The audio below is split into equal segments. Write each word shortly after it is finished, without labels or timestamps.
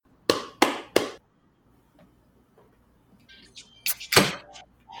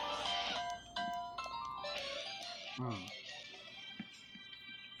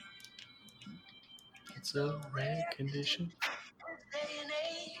It's a rare condition. Day and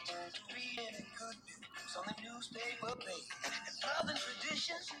age to read any good news on the newspaper page. And love and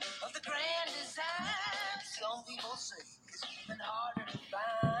traditions of the grand design. Some people say it's even harder to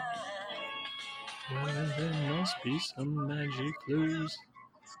find. Well, there must be some magic clues.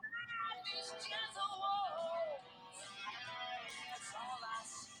 These gentle walls, that's all I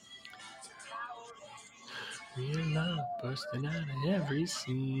see. Real love bursting out of every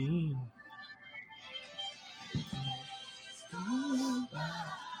scene. It's the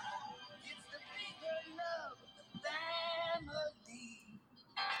bigger love of the family.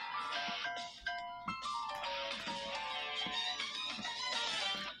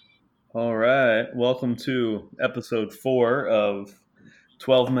 All right. Welcome to episode 4 of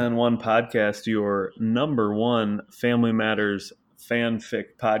 12 Men 1 Podcast, your number one Family Matters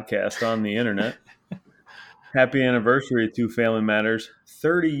fanfic podcast on the internet. Happy anniversary to Family Matters.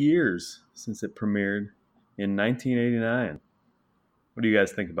 30 years since it premiered in 1989. What do you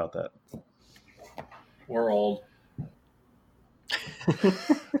guys think about that? We're old.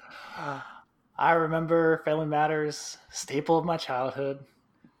 I remember Family Matters, staple of my childhood.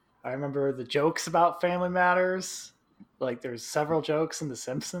 I remember the jokes about Family Matters. Like, there's several jokes in The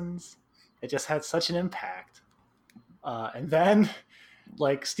Simpsons. It just had such an impact. And then,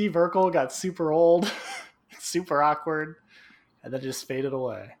 like, Steve Urkel got super old, super awkward, and then just faded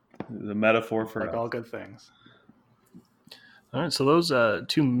away. The metaphor for like all good things. All right, so those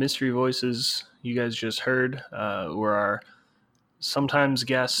two mystery voices you guys just heard were our sometimes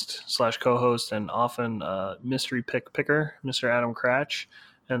guest / co-host and often mystery picker, Mr. Adam Cratch.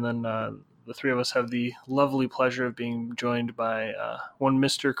 And then the three of us have the lovely pleasure of being joined by one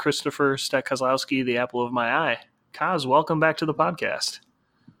Mr. Christopher Stek Kozlowski, the apple of my eye. Kaz, welcome back to the podcast.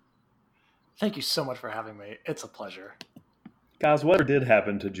 Thank you so much for having me. It's a pleasure. Guys, what did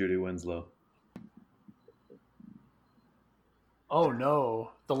happen to Judy Winslow? Oh,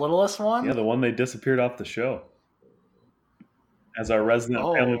 no. The littlest one? Yeah, the one they disappeared off the show. As our resident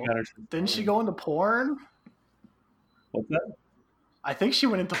Family Matters. Didn't she go into porn? What's that? I think she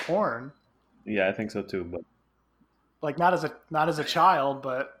went into porn. Yeah, I think so too. But like not as a child,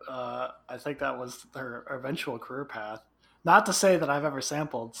 but I think that was her eventual career path. Not to say that I've ever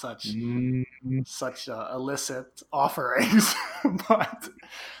sampled such illicit offerings, but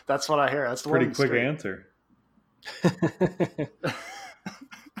that's what I hear. That's the pretty quick answer.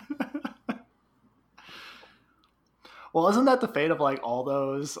 Well, isn't that the fate of like all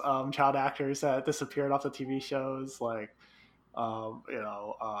those child actors that disappeared off the TV shows? Like,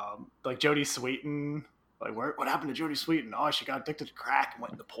 like Jodie Sweetin. Like, what happened to Jodie Sweetin? Oh, she got addicted to crack and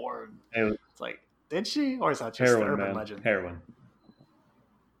went into porn. It's like, did she, or is that just heroin, the urban man. legend? Heroin.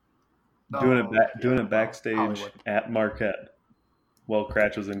 Doing it backstage Hollywood. at Marquette while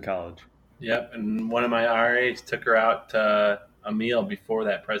Cratch was in college. Yep, and one of my RAs took her out to a meal before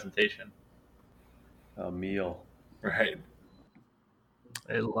that presentation. A meal. Right.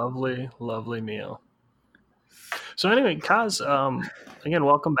 A lovely, lovely meal. So anyway, Kaz, again,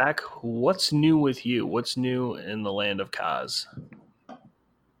 welcome back. What's new with you? What's new in the land of Kaz?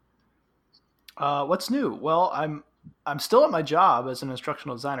 What's new? Well, I'm still at my job as an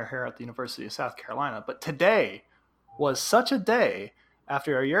instructional designer here at the University of South Carolina, but today was such a day.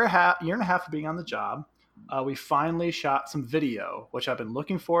 After a year and a half of being on the job, we finally shot some video, which I've been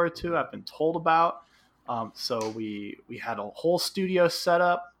looking forward to. I've been told about. So we had a whole studio set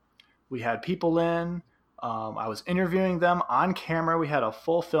up. We had people in. I was interviewing them on camera. We had a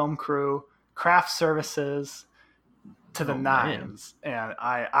full film crew, craft services to the nines. And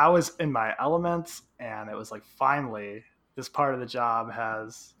I was in my elements, and it was like, finally, this part of the job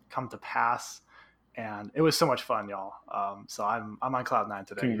has come to pass. And it was so much fun, y'all. So I'm on cloud 9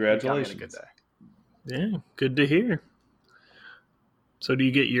 today. Congratulations. You got me a good day. Yeah, good to hear. So do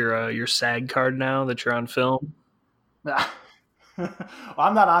you get your SAG card now that you're on film? Well,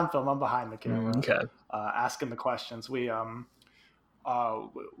 I'm not on film. I'm behind the camera. Okay. Asking the questions. What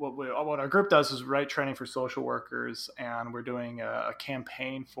our group does is write training for social workers, and we're doing a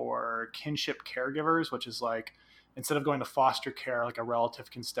campaign for kinship caregivers, which is like, instead of going to foster care, like a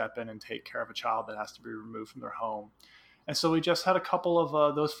relative can step in and take care of a child that has to be removed from their home. And so we just had a couple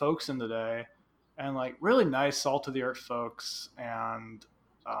of those folks in today, and like really nice, salt of the earth folks, and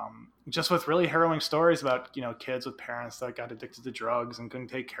just with really harrowing stories about, kids with parents that got addicted to drugs and couldn't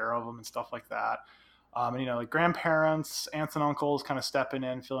take care of them and stuff like that. And like grandparents, aunts and uncles kind of stepping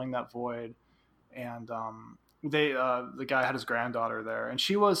in, filling that void. And the guy had his granddaughter there, and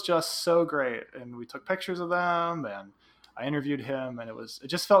she was just so great. And we took pictures of them, and I interviewed him, and it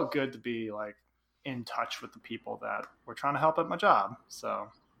just felt good to be like in touch with the people that were trying to help at my job. So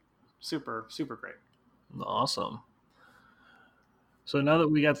super, super great. Awesome. So now that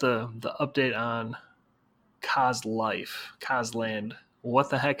we got the update on Kaz life, Kaz land, what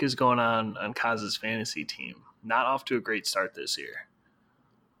the heck is going on Kaz's fantasy team? Not off to a great start this year.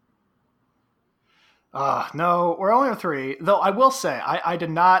 No, we're only 3. Though I will say, I did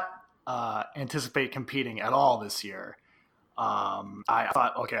not anticipate competing at all this year. I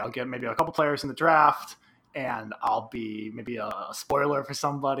thought, okay, I'll get maybe a couple players in the draft, and I'll be maybe a spoiler for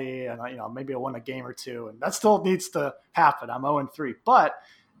somebody, and maybe I'll win a game or two, and that still needs to happen. I'm 0-3, but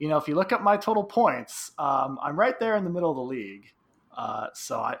if you look at my total points, I'm right there in the middle of the league.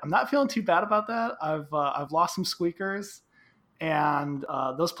 So I'm not feeling too bad about that. I've lost some squeakers, and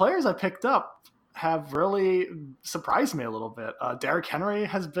those players I picked up have really surprised me a little bit. Derrick Henry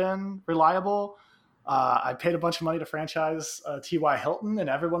has been reliable. I paid a bunch of money to franchise T.Y. Hilton, and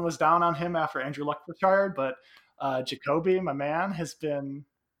everyone was down on him after Andrew Luck retired. But Jacoby, my man, has been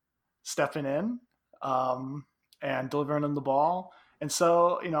stepping in and delivering him the ball. And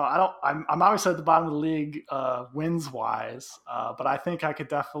so, I'm obviously at the bottom of the league wins wise, but I think I could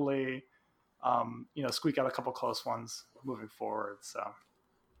definitely, squeak out a couple close ones moving forward. So.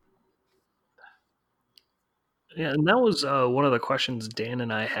 Yeah, and that was one of the questions Dan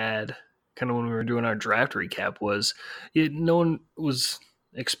and I had kind of when we were doing our draft recap was no one was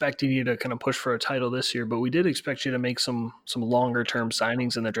expecting you to kind of push for a title this year, but we did expect you to make some longer term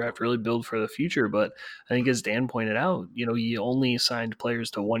signings in the draft, really build for the future. But I think as Dan pointed out, you only signed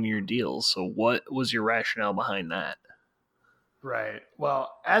players to 1-year deals. So what was your rationale behind that? Right.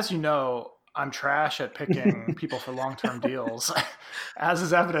 Well, as you know, I'm trash at picking people for long-term deals, as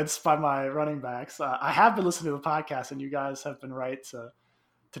is evidenced by my running backs. I have been listening to the podcast, and you guys have been right to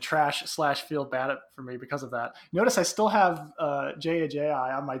trash/feel bad for me because of that. Notice I still have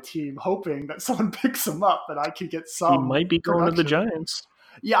J.A.J.I. on my team, hoping that someone picks him up and I could get some. He might be going to the Giants.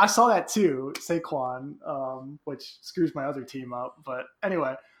 Yeah, I saw that too, Saquon, which screws my other team up. But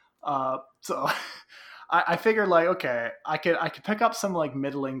anyway, so I figured okay, I could pick up some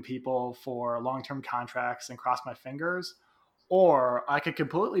middling people for long-term contracts and cross my fingers, or I could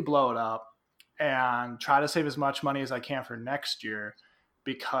completely blow it up and try to save as much money as I can for next year.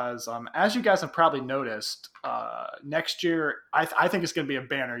 Because as you guys have probably noticed, next year I think it's going to be a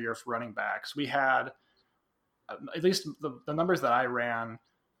banner year for running backs. We had, at least the numbers that I ran,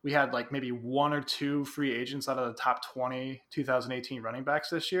 we had maybe 1 or 2 free agents out of the top 20 2018 running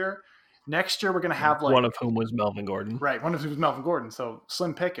backs this year. Next year, we're going to have one of whom was Melvin Gordon. Right. One of whom was Melvin Gordon. So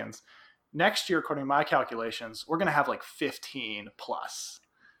slim pickings. Next year, according to my calculations, we're going to have 15 plus.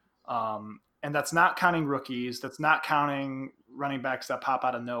 And that's not counting rookies. That's not counting running backs that pop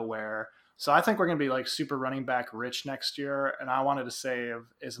out of nowhere. So I think we're going to be super running back rich next year. And I wanted to save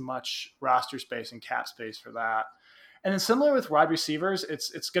as much roster space and cap space for that. And then similar with wide receivers,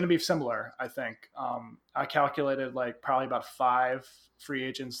 it's going to be similar, I think. I calculated probably about 5 free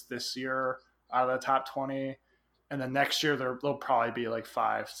agents this year out of the top 20. And then next year, there'll probably be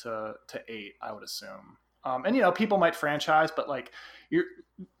 5 to 8, I would assume. And, people might franchise, but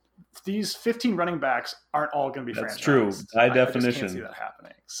these 15 running backs aren't all going to be franchised. That's true. By definition. I just can't see that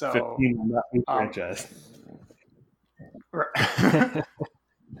happening. So 15 will not be franchised. Right.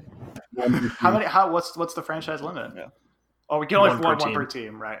 What's the franchise limit? Yeah. Oh, we can only afford one per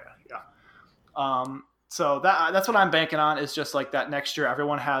team, right? Yeah. So that's what I'm banking on is just that next year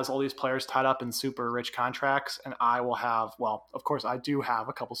everyone has all these players tied up in super rich contracts, and I will have, well, of course I do have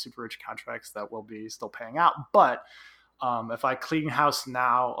a couple super rich contracts that will be still paying out, but if I clean house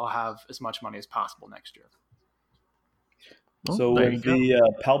now, I'll have as much money as possible next year. So with the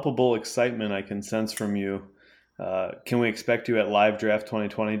palpable excitement I can sense from you, can we expect you at Live Draft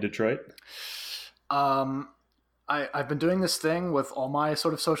 2020 Detroit? I've been doing this thing with all my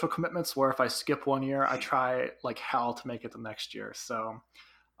sort of social commitments where if I skip 1 year, I try hell to make it the next year. So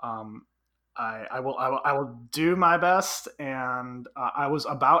I will do my best. And I was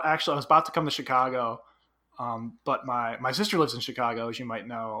about to come to Chicago. But my sister lives in Chicago, as you might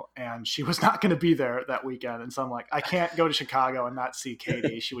know, and she was not going to be there that weekend. And so I'm I can't go to Chicago and not see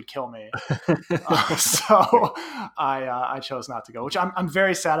Katie. She would kill me. So I chose not to go, which I'm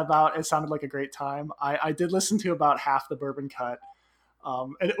very sad about. It sounded like a great time. I did listen to about half the Bourbon Cut.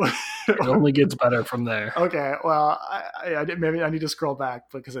 And it only gets better from there. Okay. Well, maybe I need to scroll back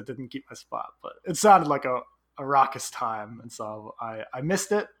because it didn't keep my spot, but it sounded like a raucous time. And so I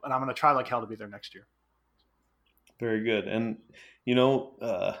missed it, and I'm going to try hell to be there next year. Very good. And,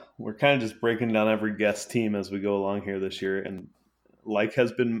 we're kind of just breaking down every guest team as we go along here this year. And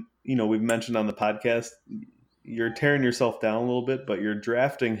has been, we've mentioned on the podcast, you're tearing yourself down a little bit, but your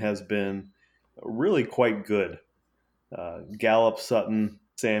drafting has been really quite good. Gallup, Sutton,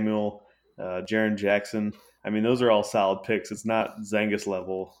 Samuel, Jaren Jackson. I mean, those are all solid picks. It's not Zangus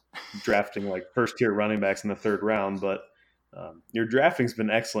level drafting like first-tier running backs in the third round, but your drafting's been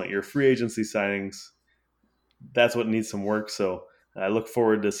excellent. Your free agency signings, that's what needs some work. So I look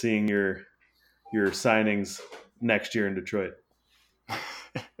forward to seeing your signings next year in Detroit.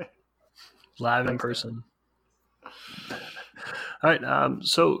 Live in person. All right.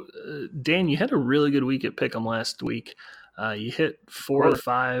 So, Dan, you had a really good week at Pick'em last week. You hit 4 of the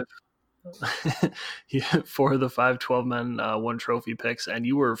 5. You hit 4 of the 5 12-man one trophy picks, and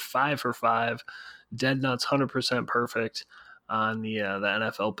you were 5 for 5. Dead nuts, 100% perfect on the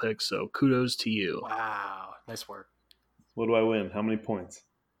NFL picks. So kudos to you. Wow, nice work. What do I win? How many points?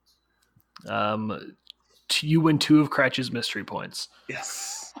 You win 2 of Cratch's mystery points.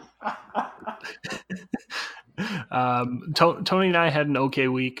 Yes. Tony and I had an okay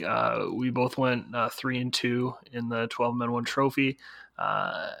week. We both went 3-2 in the 12-man one trophy,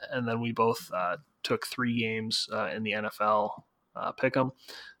 and then we both took 3 games in the NFL pick'em.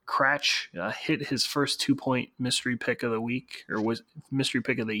 Cratch hit his first 2-point mystery pick of the week, or was mystery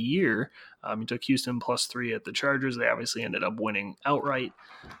pick of the year. He took Houston +3 at the Chargers. They obviously ended up winning outright.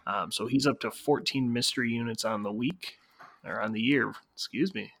 So he's up to 14 mystery units on the week, or on the year,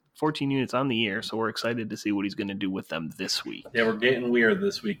 14 units on the year. So we're excited to see what he's going to do with them this week. Yeah, we're getting weird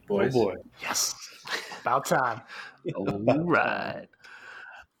this week, boys. Oh boy. Yes. About time. All right.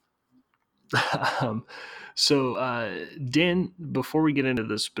 So, Dan, before we get into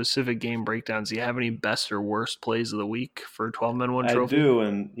the specific game breakdowns, do you have any best or worst plays of the week for 12-man one trophy? I do,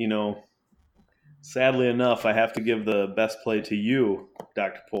 and sadly enough, I have to give the best play to you,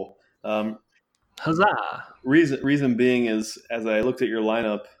 Dr. Pohl. Huzzah! Reason being is, as I looked at your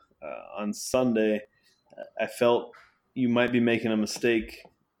lineup on Sunday, I felt you might be making a mistake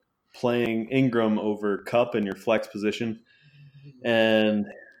playing Ingram over Kupp in your flex position, and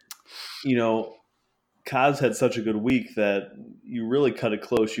Kaz had such a good week that you really cut it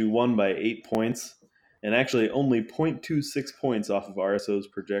close. You won by 8 points, and actually only 0.26 points off of RSO's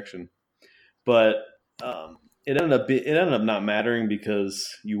projection. But it ended up not mattering because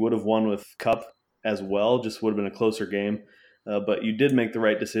you would have won with Kupp as well. Just would have been a closer game. But you did make the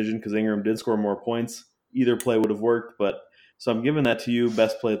right decision because Ingram did score more points. Either play would have worked. So I'm giving that to you.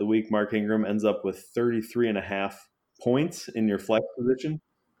 Best play of the week. Mark Ingram ends up with 33.5 points in your flex position.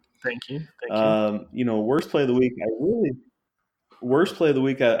 Thank you. Worst play of the week. Worst play of the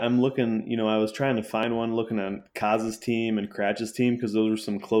week. I'm looking. I was trying to find one, looking at Kaz's team and Cratch's team because those were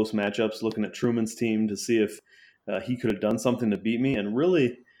some close matchups. Looking at Truman's team to see if he could have done something to beat me. And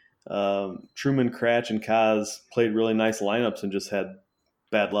really, Truman, Cratch, and Kaz played really nice lineups and just had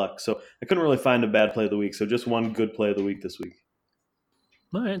bad luck. So I couldn't really find a bad play of the week. So just one good play of the week this week.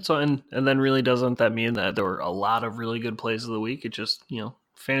 All right. So and then really doesn't that mean that there were a lot of really good plays of the week? It just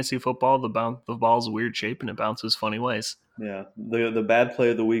fantasy football, the ball's a weird shape and it bounces funny ways. Yeah, the bad play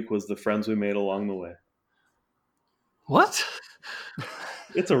of the week was the friends we made along the way. What?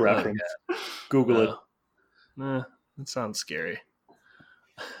 It's a reference. Google it. That sounds scary.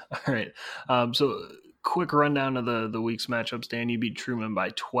 All right. So quick rundown of the week's matchups. Dan, you beat Truman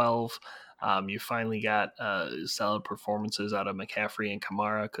by 12. You finally got solid performances out of McCaffrey and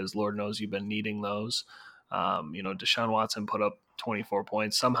Kamara because Lord knows you've been needing those. Deshaun Watson put up 24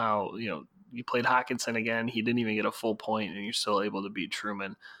 points. Somehow, you played Hockenson again. He didn't even get a full point, and you're still able to beat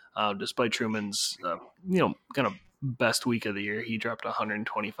Truman. Despite Truman's, kind of best week of the year, he dropped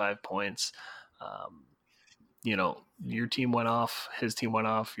 125 points. Your team went off, his team went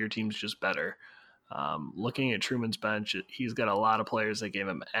off, your team's just better. Looking at Truman's bench, he's got a lot of players that gave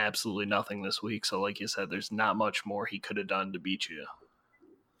him absolutely nothing this week. So like you said, there's not much more he could have done to beat you.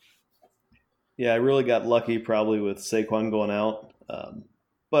 Yeah, I really got lucky probably with Saquon going out.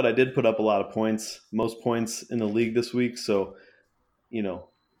 But I did put up a lot of points, most points in the league this week. So,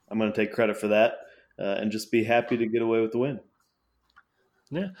 I'm going to take credit for that and just be happy to get away with the win.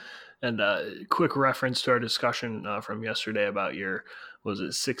 Yeah. And quick reference to our discussion from yesterday about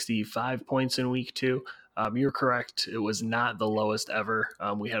 65 points in week 2? You're correct. It was not the lowest ever.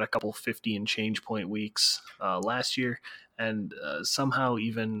 We had a couple 50 and change point weeks last year. And somehow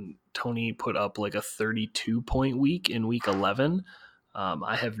even Tony put up like a 32-point week in week 11.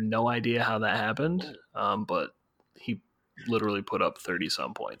 I have no idea how that happened, but he literally put up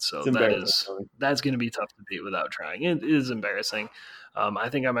 30-some points. So that's going to be tough to beat without trying. It is embarrassing. I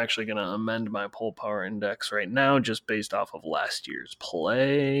think I'm actually going to amend my poll power index right now just based off of last year's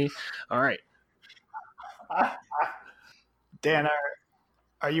play. All right. Dan,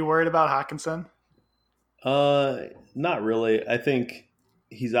 are you worried about Hockenson? Not really. I think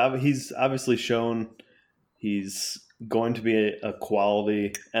he's obviously shown he's going to be a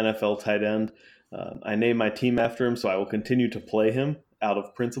quality NFL tight end. I named my team after him, so I will continue to play him out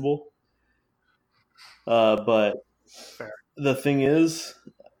of principle. But Fair. the thing is,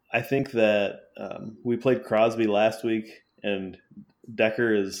 I think that we played Crosby last week, and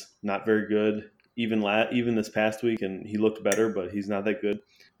Decker is not very good. Even this past week, and he looked better, but he's not that good.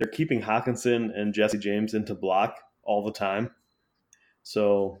 They're keeping Hawkinson and Jesse James into block all the time.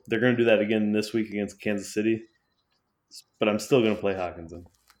 So they're going to do that again this week against Kansas City. But I'm still going to play Hawkinson.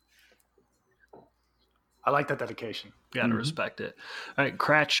 I like that dedication. You got to respect it. All right,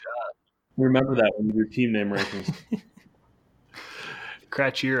 Cratch. Remember that when you do team name rankings.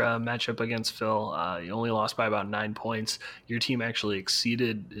 Cratch, your matchup against Phil, you only lost by about 9 points. Your team actually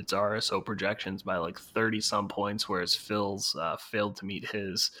exceeded its RSO projections by like 30-some points, whereas Phil's failed to meet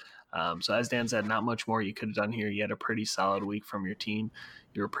his. So as Dan said, not much more you could have done here. You had a pretty solid week from your team.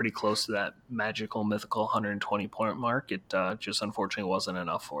 You were pretty close to that magical, mythical 120-point mark. It just unfortunately wasn't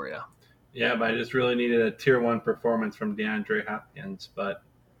enough for you. Yeah, but I just really needed a tier 1 performance from DeAndre Hopkins, but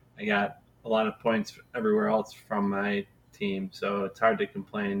I got a lot of points everywhere else from my team, so it's hard to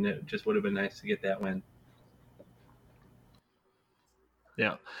complain. It just would have been nice to get that win.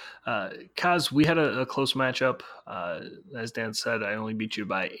 Yeah. Kaz, we had a close matchup. As Dan said, I only beat you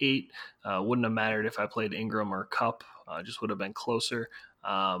by 8. Wouldn't have mattered if I played Ingram or Kupp. Just would have been closer.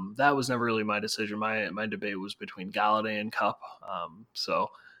 That was never really my decision. My debate was between Galladay and Kupp.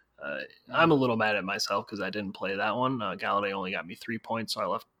 I'm a little mad at myself because I didn't play that one. Galladay only got me 3 points, so I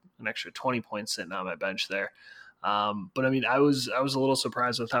left an extra 20 points sitting on my bench there. But I mean, I was a little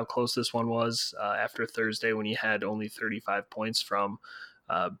surprised with how close this one was after Thursday when you had only 35 points from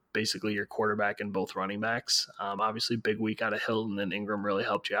basically your quarterback and both running backs. Obviously, big week out of Hilton, and Ingram really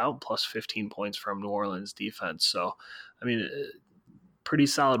helped you out, plus 15 points from New Orleans defense. So, I mean, pretty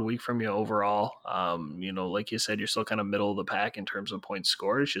solid week from you overall. Like you said, you're still kind of middle of the pack in terms of points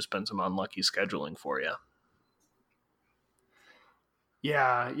scored. It's just been some unlucky scheduling for you.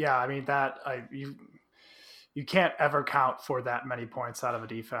 Yeah. I mean, you can't ever count for that many points out of a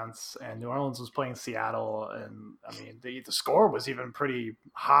defense. And New Orleans was playing Seattle, and I mean the score was even pretty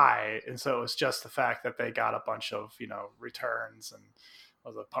high, and so it was just the fact that they got a bunch of returns and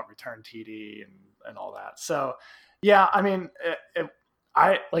was a punt return TD and all that. So yeah, I mean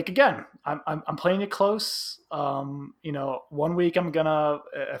I'm playing it close. 1 week I'm gonna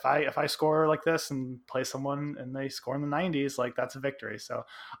if I score like this and play someone and they score in the 90s, like that's a victory. So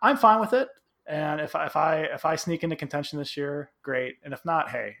I'm fine with it. And if I sneak into contention this year, great. And if not,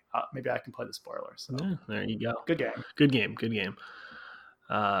 hey, maybe I can play the spoiler. So yeah, there you go. Good game.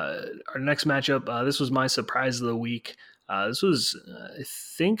 Our next matchup, this was my surprise of the week. This was, I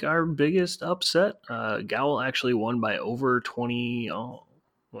think, our biggest upset. Gowl actually won by over 20.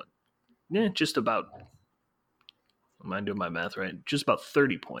 Just about. Am I doing my math right? Just about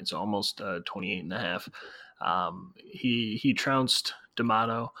 30 points, almost 28 and a half. He trounced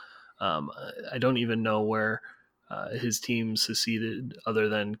D'Amato. I don't even know where his team seceded other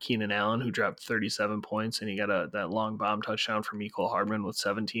than Keenan Allen, who dropped 37 points, and he got that long bomb touchdown from Mecole Hardman with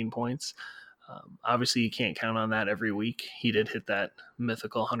 17 points. Obviously, you can't count on that every week. He did hit that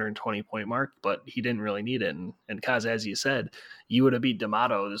mythical 120-point mark, but he didn't really need it. And Kaz, as you said, you would have beat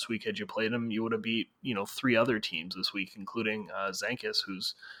D'Amato this week had you played him. You would have beat 3 other teams this week, including Zankis,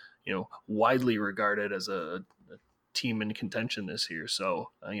 who's widely regarded as a team in contention this year.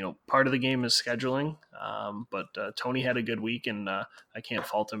 So, part of the game is scheduling, but Tony had a good week, and I can't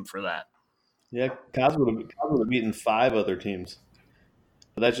fault him for that. Yeah, Kaz would have beaten 5 other teams.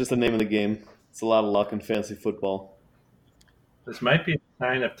 But that's just the name of the game. It's a lot of luck in fantasy football. This might be a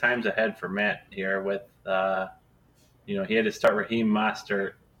sign of times ahead for Matt here with, he had to start Raheem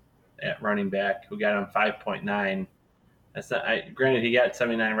Mostert at running back, who got him 5.9. That's not, granted, he got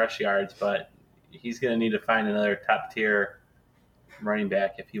 79 rush yards, but he's going to need to find another top-tier running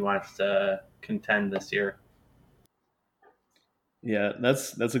back if he wants to contend this year. Yeah,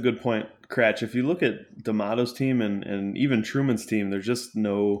 that's a good point, Cratch. If you look at D'Amato's team and even Truman's team, there's just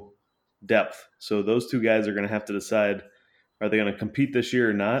no depth. So those 2 guys are going to have to decide, are they going to compete this year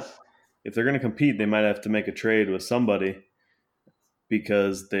or not? If they're going to compete, they might have to make a trade with somebody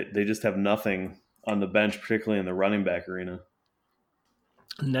because they just have nothing on the bench, particularly in the running back arena.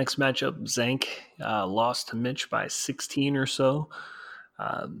 Next matchup, Zank lost to Mitch by 16 or so.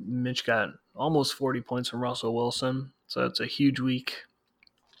 Mitch got almost 40 points from Russell Wilson, so it's a huge week.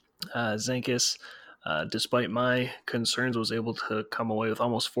 Zankis, despite my concerns, was able to come away with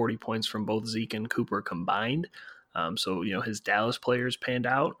almost 40 points from both Zeke and Cooper combined. So his Dallas players panned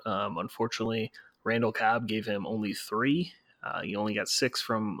out. Unfortunately, Randall Cobb gave him only 3. He only got 6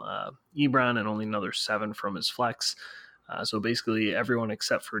 from Ebron and only another 7 from his flex. So basically everyone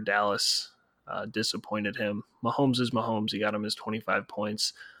except for Dallas disappointed him. Mahomes is Mahomes. He got him his 25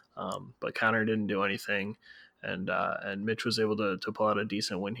 points, but Connor didn't do anything. And Mitch was able to pull out a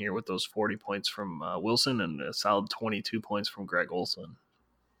decent win here with those 40 points from Wilson and a solid 22 points from Greg Olson.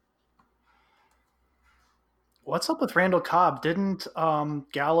 What's up with Randall Cobb? Didn't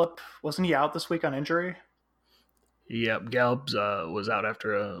Gallup, wasn't he out this week on injury? Yep, Gallup was out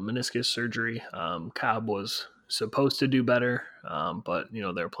after a meniscus surgery. Cobb was supposed to do better, but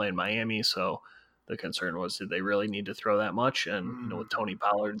they're playing Miami, so the concern was, did they really need to throw that much? And with Tony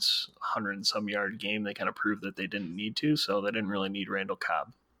Pollard's 100 and some yard game, they kind of proved that they didn't need to, so they didn't really need Randall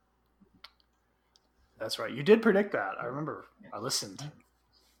Cobb. That's right. You did predict that. I remember. I listened.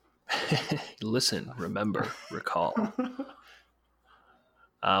 Listen, remember, recall.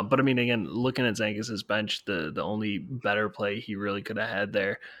 But I mean, again, looking at Zangis's bench, the only better play he really could have had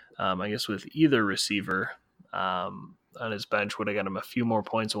there, I guess with either receiver on his bench would have got him a few more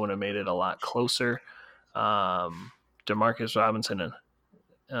points and would have made it a lot closer. Demarcus Robinson, and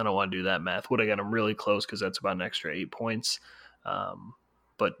I don't want to do that math, would have got him really close because that's about an extra 8 points.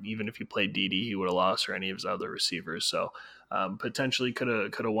 But even if you played Dede, he would have lost, or any of his other receivers. So potentially could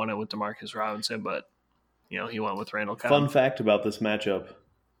have won it with Demarcus Robinson, but he went with Randall Cobb. Fun fact about this matchup: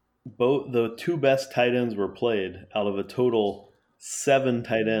 both the 2 best tight ends were played out of a total 7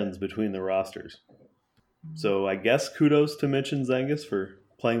 tight ends between the rosters. So I guess kudos to Mitch and Zangis for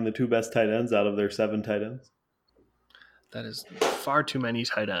playing the 2 best tight ends out of their 7 tight ends. That is far too many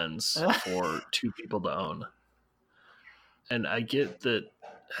tight ends for 2 people to own. And I get that.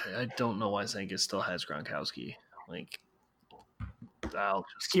 I don't know why Zangis still has Gronkowski. I'll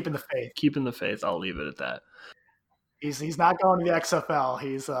just keeping the faith. Keeping the faith. I'll leave it at that. He's not going to the XFL.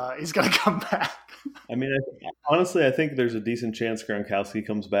 He's going to come back. I mean, honestly, I think there's a decent chance Gronkowski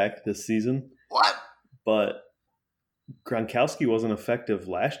comes back this season. What? But Gronkowski wasn't effective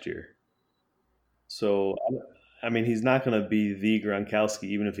last year. So, I mean, he's not going to be the Gronkowski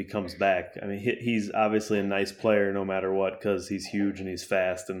even if he comes back. I mean, he's obviously a nice player no matter what because he's huge and he's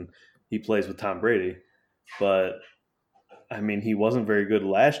fast and he plays with Tom Brady. But, I mean, he wasn't very good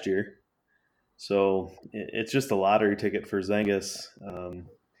last year. So it's just a lottery ticket for Zangis.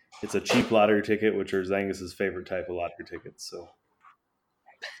 It's a cheap lottery ticket, which are Zangis' favorite type of lottery tickets. So.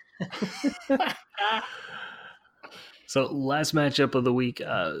 So last matchup of the week,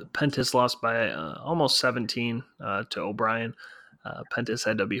 Pentis lost by almost 17 to O'Brien. Pentis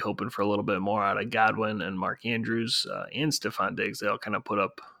had to be hoping for a little bit more out of Godwin and Mark Andrews and Stephon Diggs. They all kind of put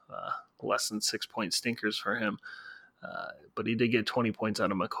up less than 6-point stinkers for him. But he did get 20 points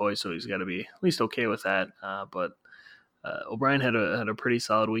out of McCoy, so he's got to be at least okay with that. But O'Brien had a pretty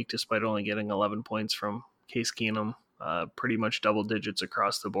solid week despite only getting 11 points from Case Keenum. Pretty much double digits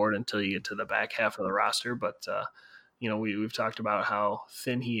across the board until you get to the back half of the roster. But, we've talked about how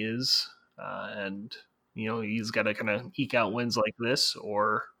thin he is, and, he's got to kind of eke out wins like this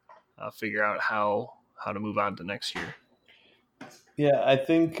or figure out how to move on to next year. Yeah, I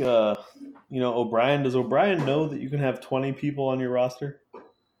think, O'Brien, does O'Brien know that you can have 20 people on your roster?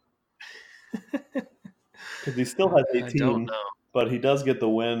 Because he still has 18, I don't know. But he does get the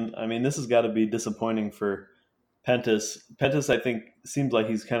win. I mean, this has got to be disappointing for Pentis. Pentis, I think, seems like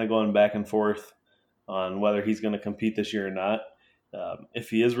he's kind of going back and forth on whether he's going to compete this year or not. If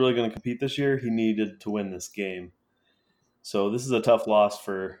he is really going to compete this year, he needed to win this game. So this is a tough loss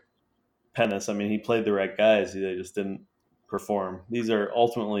for Pentis. I mean, he played the right guys. They just didn't perform. These are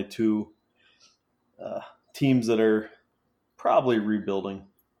ultimately 2 teams that are probably rebuilding.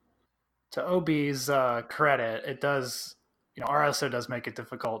 To OB's credit, it does, RSO does make it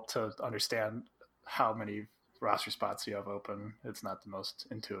difficult to understand how many roster spots you have open. It's not the most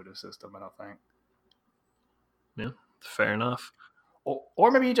intuitive system, I don't think. Yeah, fair enough.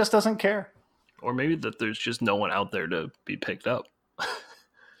 Or maybe he just doesn't care. Or maybe that there's just no one out there to be picked up.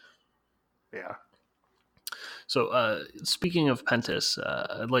 Yeah. So speaking of Pentis,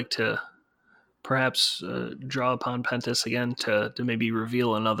 I'd like to perhaps draw upon Pentis again to maybe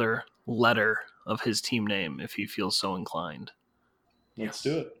reveal another letter of his team name if he feels so inclined. Let's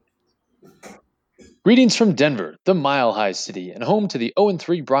do it. Greetings from Denver, the Mile High City, and home to the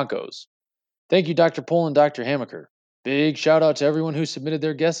 0-3 Broncos. Thank you, Dr. Pohl and Dr. Hamaker. Big shout out to everyone who submitted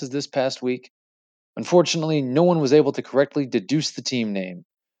their guesses this past week. Unfortunately, no one was able to correctly deduce the team name,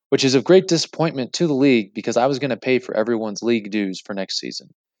 which is of great disappointment to the league because I was going to pay for everyone's league dues for next season.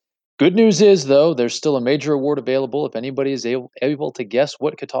 Good news is, though, there's still a major award available if anybody is able to guess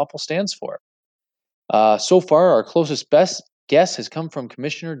what Catapult stands for. So far, our closest best guess has come from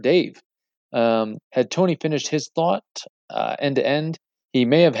Commissioner Dave. Had Tony finished his thought, end to end, he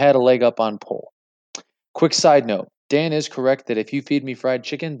may have had a leg up on pole. Quick side note, Dan is correct that if you feed me fried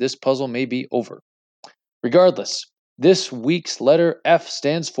chicken, this puzzle may be over. Regardless, this week's letter F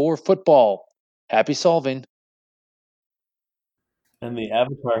stands for football. Happy solving. And the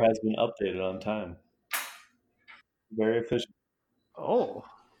avatar has been updated on time. Very efficient. Oh,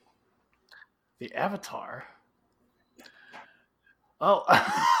 the avatar. Oh,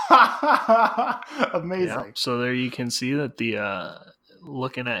 amazing. Yeah. So there you can see that the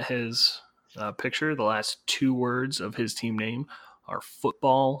looking at his picture, the last two words of his team name are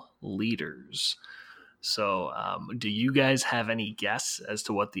football leaders. So do you guys have any guess as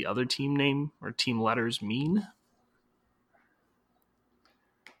to what the other team name or team letters mean?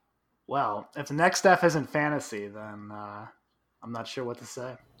 Well, if the next F isn't fantasy, then I'm not sure what to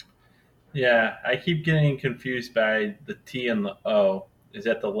say. Yeah, I keep getting confused by the T and the O. Is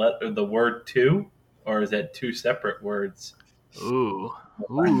that the word two, or is that two separate words? Ooh.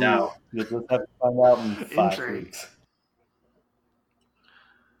 We'll find out. You'll just have to find out in 5 Intrigue. weeks.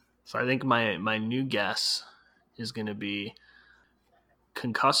 So I think my new guess is going to be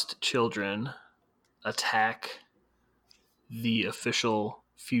concussed children attack the official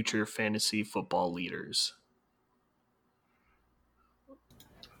future fantasy football leaders.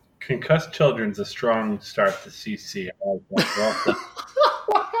 Concussed children's a strong start to CC.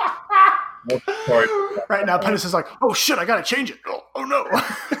 Right now, Pettis is like, oh shit, I gotta change it. Oh no.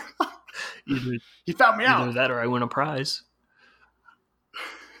 He found me Either out. that or I win a prize.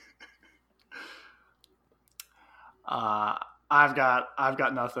 I've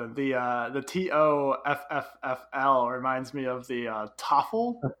got nothing. The TOFFFL reminds me of the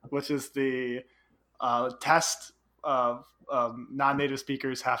TOEFL, which is the test non-native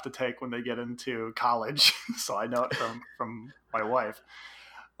speakers have to take when they get into college. So I know it from my wife,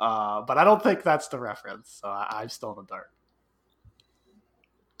 but I don't think that's the reference. So I'm still in the dark.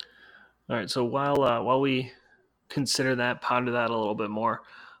 All right. So while we consider that, ponder that a little bit more,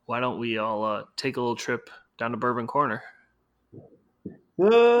 why don't we all take a little trip down to Bourbon Corner?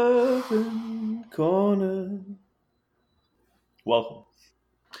 Bourbon Corner. Welcome.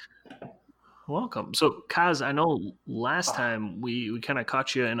 So, Kaz, I know last time we kind of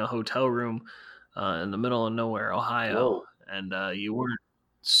caught you in a hotel room in the middle of nowhere, Ohio, Whoa. and you weren't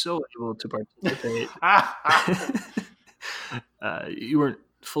so able to participate. You weren't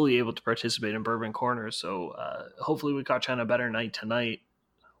fully able to participate in Bourbon Corner, so hopefully we caught you on a better night tonight.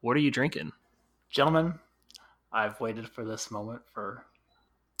 What are you drinking? Gentlemen, I've waited for this moment for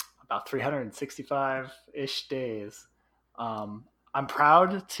about 365-ish days. I'm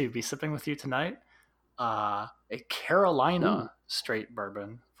proud to be sipping with you tonight a Carolina straight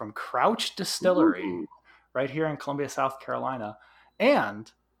bourbon from Crouch Distillery right here in Columbia, South Carolina,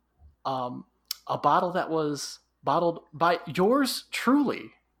 and a bottle that was bottled by yours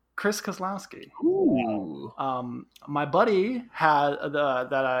truly, Chris Kozlowski. Ooh. My buddy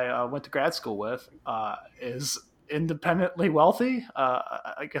that I went to grad school with is independently wealthy.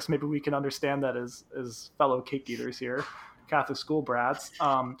 I guess maybe we can understand that as fellow cake eaters here, Catholic school brats.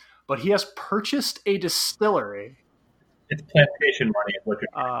 But he has purchased a distillery. It's plantation money, is what you're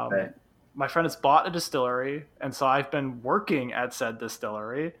trying to say. My friend has bought a distillery, and so I've been working at said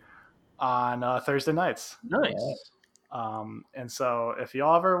distillery on Thursday nights. Nice. And so if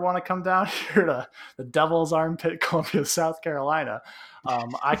y'all ever want to come down here to the Devil's Armpit, Columbia, South Carolina,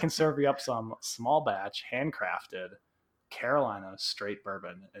 I can serve you up some small batch, handcrafted Carolina straight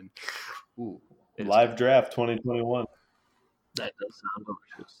bourbon. And Live draft 2021. That does sound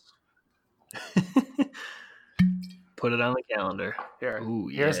delicious. Put it on the calendar.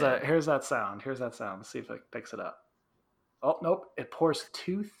 Here's that sound. Let's see if it picks it up. Oh, nope. It pours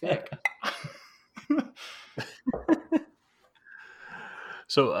too thick.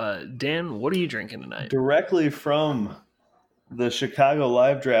 So, Dan, what are you drinking tonight? Directly from the Chicago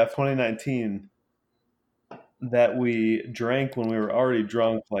Live Draft 2019 that we drank when we were already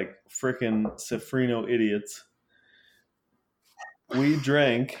drunk like frickin' Sofrino idiots.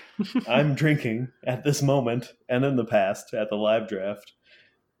 I'm drinking at this moment and in the past at the Live Draft,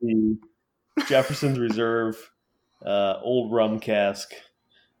 the Jefferson's Reserve old rum cask.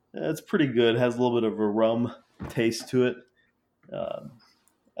 It's pretty good. Has a little bit of a rum taste to it. I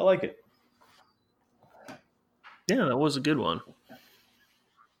like it. Yeah, that was a good one.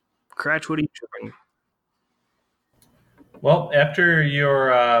 Cratch, what are you drinking? Well, after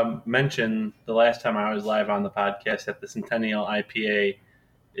your mention the last time I was live on the podcast that the Centennial IPA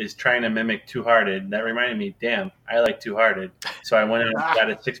is trying to mimic Two Hearted, that reminded me, damn, I like Two Hearted. So I went out and got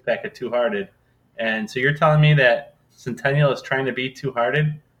a 6-pack of Two Hearted. And so you're telling me that Centennial is trying to be Two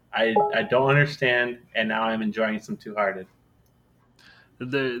Hearted? I don't understand, and now I'm enjoying some Two Hearted.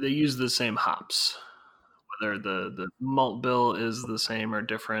 They use the same hops. Whether the malt bill is the same or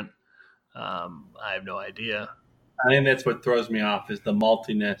different, I have no idea. I think that's what throws me off is the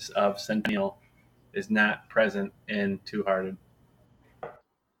maltiness of Centennial is not present in Two Hearted.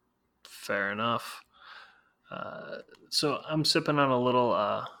 Fair enough. So I'm sipping on a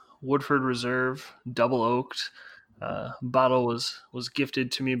little Woodford Reserve double oaked. Bottle was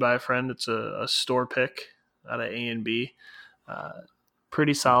gifted to me by a friend. It's a store pick out of A&B.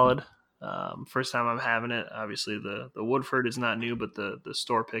 Pretty solid. First time I'm having it. Obviously, the Woodford is not new, but the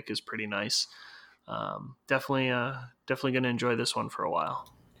store pick is pretty nice. Definitely going to enjoy this one for a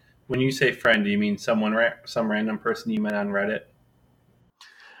while. When you say friend, do you mean some random person you met on Reddit?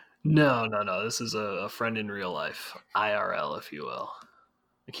 No. This is a friend in real life, IRL, if you will.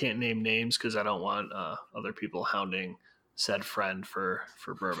 I can't name names because I don't want other people hounding said friend for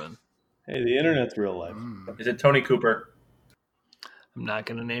bourbon. Hey, the internet's real life. Is it Tony Cooper? I'm not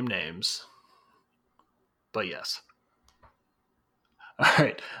going to name names, but yes. All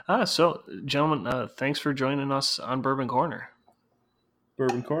right. So, gentlemen, thanks for joining us on Bourbon Corner.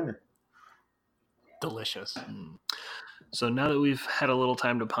 Bourbon Corner. Delicious. So now that we've had a little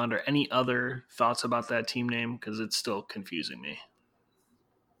time to ponder, any other thoughts about that team name? Because it's still confusing me.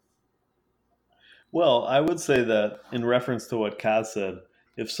 Well, I would say that in reference to what Kaz said,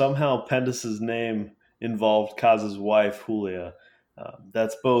 if somehow Pendus's name involved Kaz's wife, Julia,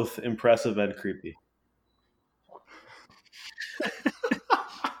 that's both impressive and creepy.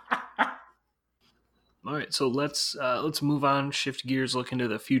 All right, so let's move on, shift gears, look into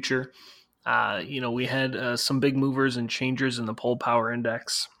the future. We had some big movers and changers in the Poll Power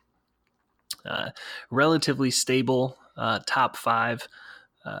Index. Relatively stable top five.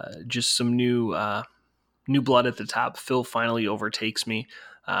 Just some new blood at the top. Phil finally overtakes me.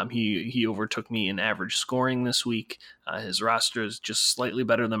 He overtook me in average scoring this week. His roster is just slightly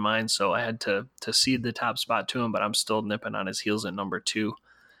better than mine, so I had to cede the top spot to him, but I'm still nipping on his heels at number 2.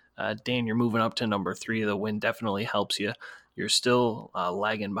 Dan, you're moving up to number 3. The win definitely helps you. You're still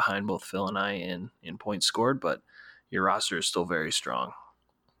lagging behind both Phil and I in points scored, but your roster is still very strong.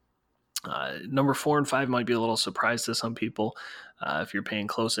 Number 4 and 5 might be a little surprise to some people. If you're paying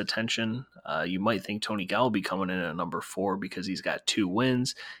close attention, you might think Tony Gall will be coming in at number 4 because he's got 2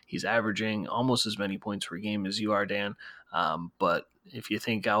 wins. He's averaging almost as many points per game as you are, Dan. But if you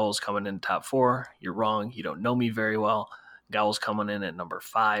think Gowell's coming in top 4, you're wrong. You don't know me very well. Gowell's coming in at number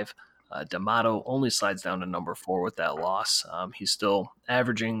 5. D'Amato only slides down to number 4 with that loss. He's still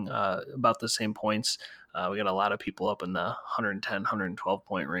averaging about the same points. We got a lot of people up in the 110, 112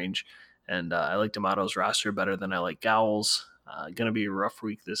 point range. And I like D'Amato's roster better than I like Gowell's. Going to be a rough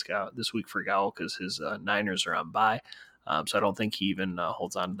week this week for Gowell because his Niners are on bye. So I don't think he even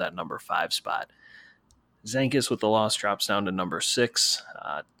holds on to that number 5 spot. Zankis with the loss drops down to number 6.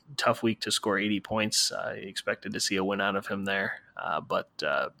 Tough week to score 80 points. I expected to see a win out of him there. But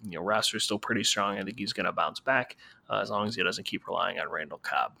roster is still pretty strong. I think he's going to bounce back as long as he doesn't keep relying on Randall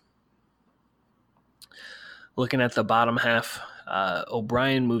Cobb. Looking at the bottom half,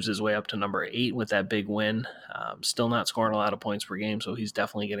 O'Brien moves his way up to number 8 with that big win. Still not scoring a lot of points per game, so he's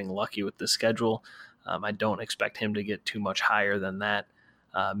definitely getting lucky with the schedule. I don't expect him to get too much higher than that.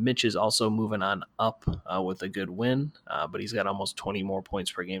 Mitch is also moving on up with a good win, but he's got almost 20 more points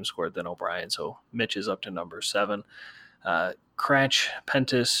per game scored than O'Brien, so Mitch is up to number 7. Cratch,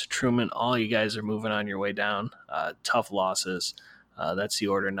 Pentus, Truman, all you guys are moving on your way down. Tough losses. That's the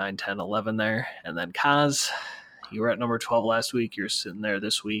order 9, 10, 11 there. And then Kaz, you were at number 12 last week. You're sitting there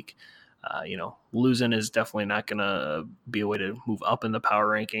this week. Losing is definitely not going to be a way to move up in the power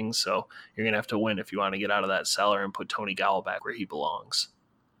rankings. So you're going to have to win if you want to get out of that cellar and put Tony Gowell back where he belongs.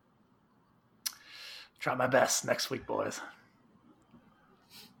 Try my best next week, boys.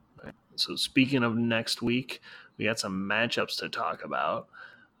 Right. So speaking of next week, we got some matchups to talk about.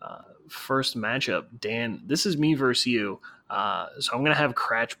 First matchup, Dan, this is me versus you. So I'm going to have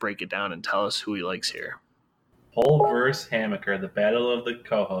Cratch break it down and tell us who he likes here. Poll versus Hammaker, the battle of the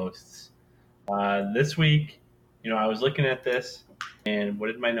co-hosts. This week, I was looking at this, and what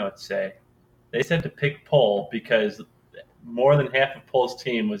did my notes say? They said to pick Poll because more than half of Poll's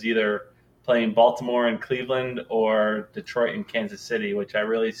team was either playing Baltimore and Cleveland or Detroit and Kansas City, which I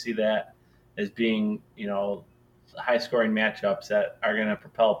really see that as being, high-scoring matchups that are going to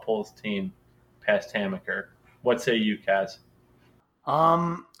propel Poll's team past Hammaker. What say you, Kaz?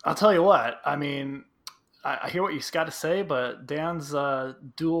 I'll tell you what. I mean, I hear what you got to say, but Dan's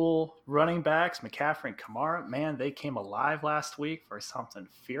dual running backs, McCaffrey and Kamara, man, they came alive last week for something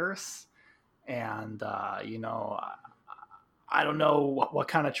fierce. And, I don't know what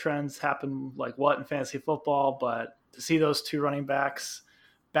kind of trends happen, like what in fantasy football, but to see those two running backs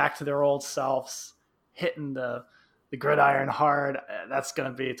back to their old selves, hitting the gridiron hard, that's going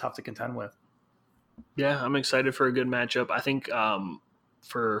to be tough to contend with. Yeah, I'm excited for a good matchup. I think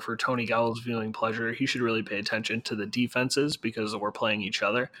for Tony Gowell's viewing pleasure, he should really pay attention to the defenses because we're playing each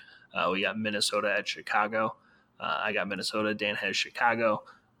other. We got Minnesota at Chicago. I got Minnesota. Dan has Chicago.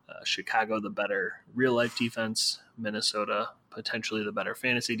 Chicago, the better real-life defense. Minnesota, potentially the better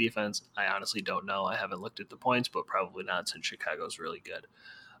fantasy defense. I honestly don't know. I haven't looked at the points, but probably not since Chicago's really good.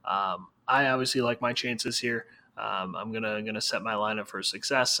 I obviously like my chances here. I'm gonna set my lineup for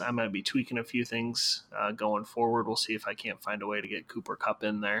success. I'm gonna be tweaking a few things going forward. We'll see if I can't find a way to get Cooper Kupp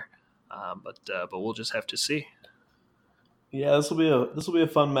in there, but we'll just have to see. Yeah, this will be a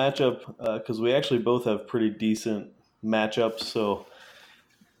fun matchup because we actually both have pretty decent matchups. So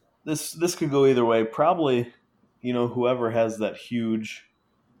this could go either way. Probably, whoever has that huge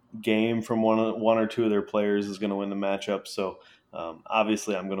game from one or two of their players is going to win the matchup. So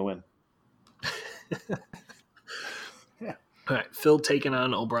obviously, I'm going to win. Yeah. All right, Phil taking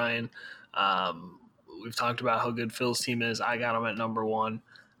on O'Brien. We've talked about how good Phil's team is. I got him at number 1.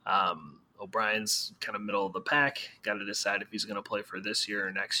 O'Brien's kind of middle of the pack. Got to decide if he's going to play for this year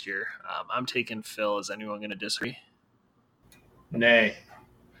or next year. I'm taking Phil. Is anyone going to disagree? Nay.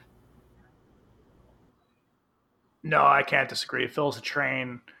 No, I can't disagree. Phil's a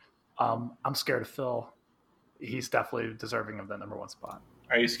train. I'm scared of Phil. He's definitely deserving of that number 1 spot.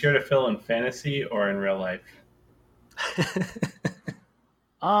 Are you scared of Phil in fantasy or in real life?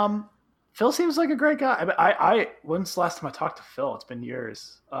 Phil seems like a great guy. I when's the last time I talked to Phil? It's been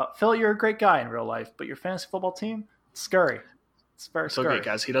years. Phil, you're a great guy in real life, but your fantasy football team, it's scary. It's very scary. Okay,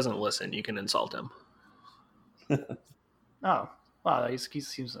 guys, he doesn't listen. You can insult him. Oh, wow, he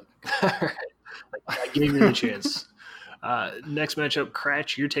seems like... I gave you the chance. Next matchup,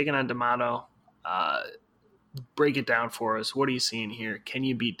 Cratch, you're taking on D'Amato. Break it down for us. What are you seeing here? Can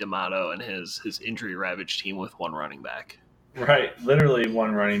you beat D'Amato and his injury-ravaged team with one running back? Right, literally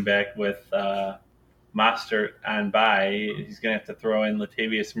one running back with Mostert on bye. He's going to have to throw in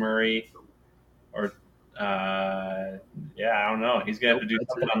Latavius Murray or, I don't know. He's going to have to do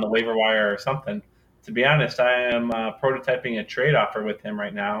something on the waiver wire or something. To be honest, I am prototyping a trade offer with him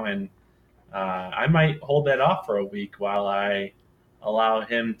right now, and I might hold that off for a week while I allow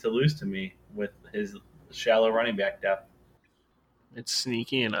him to lose to me with his shallow running back depth. It's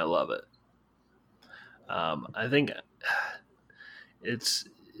sneaky, and I love it. I think it's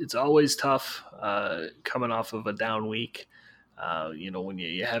always tough coming off of a down week. When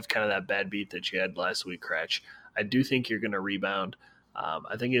you have kind of that bad beat that you had last week, Cratch. I do think you're going to rebound.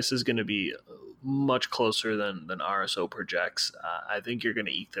 I think this is going to be much closer than RSO projects. I think you're going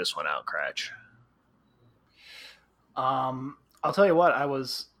to eke this one out, Cratch. I'll tell you what, I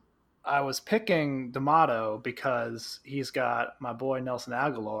was picking D'Amato because he's got my boy Nelson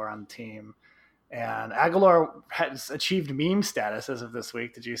Aguilar on the team, and Aguilar has achieved meme status as of this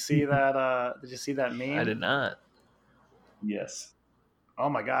week. Did you see that? Did you see that meme? I did not. Yes. Oh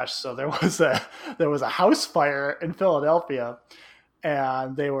my gosh! So there was a house fire in Philadelphia,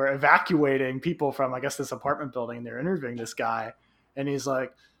 and they were evacuating people from, I guess, this apartment building, and they're interviewing this guy, and he's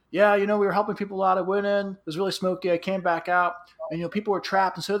like, yeah, we were helping people out. I went in. It was really smoky. I came back out, and people were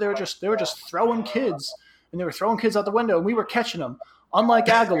trapped, and so they were just throwing kids, and they were throwing kids out the window, and we were catching them. Unlike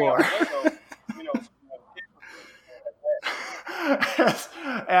Aguilar.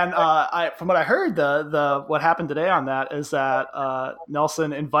 And from what I heard, the what happened today on that is that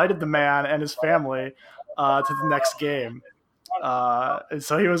Nelson invited the man and his family to the next game, and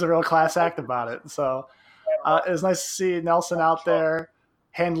so he was a real class act about it. So it was nice to see Nelson out there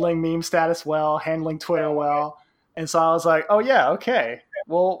handling meme status well, handling Twitter well. And so I was like, oh yeah, okay,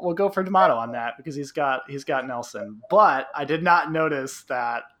 we'll go for D'Amato on that because he's got Nelson. But I did not notice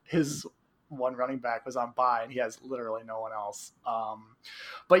that his one running back was on bye and he has literally no one else.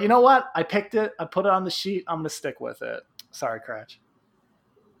 But you know what? I picked it. I put it on the sheet. I'm going to stick with it. Sorry, Cratch.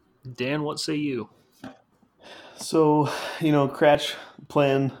 Dan, what say you? So, Cratch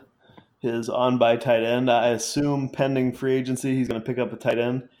playing his on-by tight end. I assume pending free agency, he's going to pick up a tight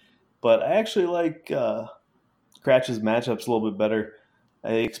end. But I actually like Cratch's matchups a little bit better.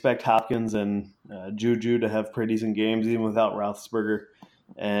 I expect Hopkins and Juju to have pretty decent games, even without Roethlisberger.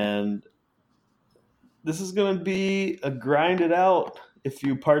 And this is going to be a grind it out, if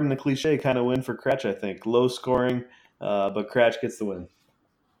you pardon the cliche, kind of win for Cratch, I think. Low scoring, but Cratch gets the win.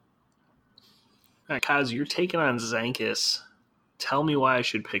 All right, Kaz, you're taking on Zankis. Tell me why I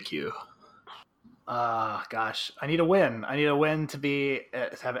should pick you. Gosh, I need a win. I need a win to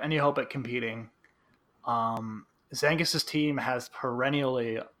have any hope at competing. Zangis' team has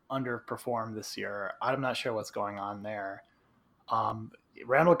perennially underperformed this year. I'm not sure what's going on there.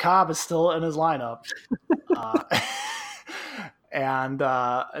 Randall Cobb is still in his lineup. And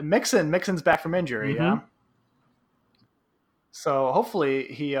Mixon's back from injury, Mm-hmm. yeah. So hopefully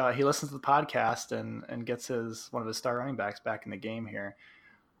he listens to the podcast and gets one of his star running backs back in the game here.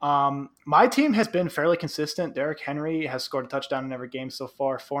 My team has been fairly consistent. Derrick Henry has scored a touchdown in every game so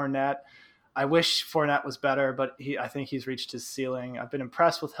far. Fournette, I wish Fournette was better, but I think he's reached his ceiling. I've been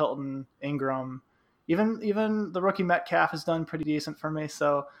impressed with Hilton, Ingram, even the rookie Metcalf has done pretty decent for me.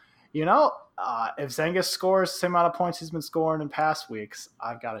 So, if Zangis scores the same amount of points he's been scoring in past weeks,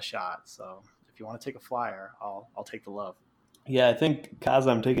 I've got a shot. So if you want to take a flyer, I'll take the love. Yeah, I think, Kaz,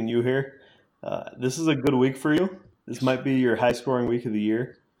 I'm taking you here. This is a good week for you. This might be your high-scoring week of the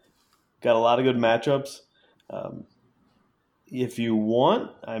year. Got a lot of good matchups. If you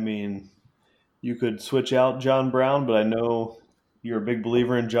want, you could switch out John Brown, but I know you're a big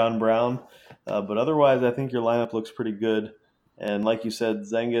believer in John Brown. But otherwise, I think your lineup looks pretty good. And like you said,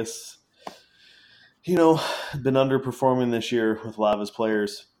 Zangis, been underperforming this year with a lot of his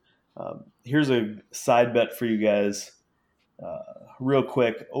players. Here's a side bet for you guys. Real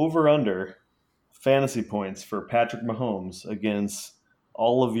quick, over-under fantasy points for Patrick Mahomes against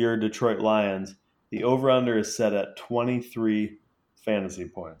all of your Detroit Lions. The over-under is set at 23 fantasy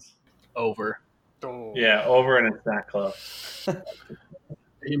points. Over. Oh. Yeah, over, and it's not close.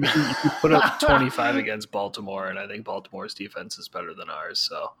 You put up 25 against Baltimore, and I think Baltimore's defense is better than ours.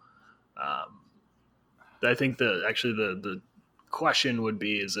 So I think the question would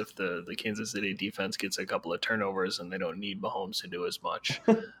be is if the Kansas City defense gets a couple of turnovers and they don't need Mahomes to do as much.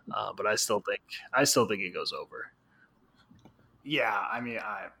 But I still think it goes over. Yeah,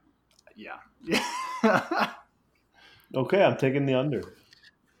 yeah. Okay, I'm taking the under.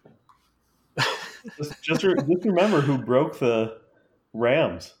 just remember who broke the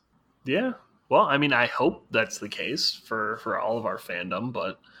Rams. Yeah. Well, I hope that's the case for all of our fandom,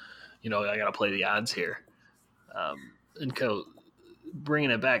 but I got to play the odds here. And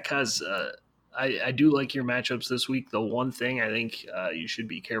bringing it back, because I do like your matchups this week. The one thing I think you should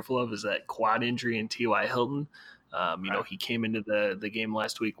be careful of is that quad injury in T.Y. Hilton. He came into the game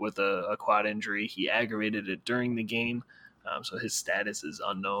last week with a quad injury. He aggravated it during the game. So his status is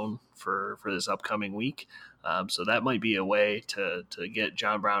unknown for this upcoming week. So that might be a way to get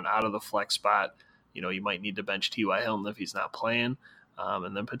John Brown out of the flex spot. You might need to bench T.Y. Hilton if he's not playing,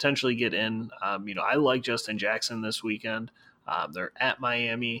 and then potentially get in. I like Justin Jackson this weekend. They're at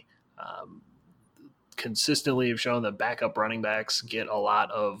Miami. Consistently have shown that backup running backs get a lot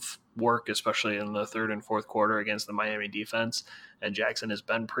of work, especially in the third and fourth quarter against the Miami defense. And Jackson has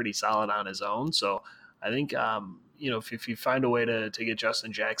been pretty solid on his own. So I think, if you find a way to get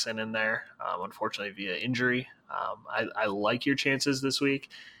Justin Jackson in there, unfortunately via injury, I like your chances this week.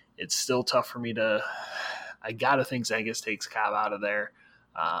 It's still tough for me I got to think Zangis takes Cobb out of there,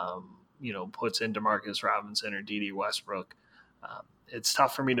 puts in DeMarcus Robinson or D.D. Westbrook. It's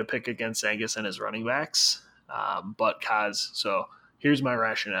tough for me to pick against Zangis and his running backs, but Kaz, so here's my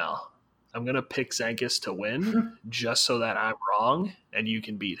rationale. I'm going to pick Zangis to win just so that I'm wrong and you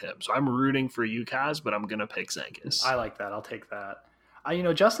can beat him. So I'm rooting for you, Kaz, but I'm going to pick Zangis. I like that. I'll take that.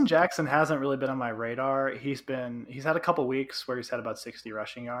 Justin Jackson hasn't really been on my radar. He's had a couple weeks where he's had about 60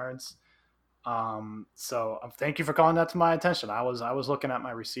 rushing yards. So thank you for calling that to my attention. I was looking at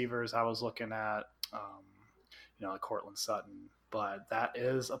my receivers. I was looking at, like Cortland Sutton, but that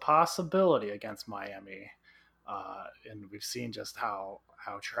is a possibility against Miami. And we've seen just how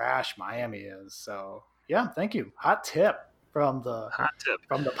trash Miami is. So yeah, thank you. Hot tip from the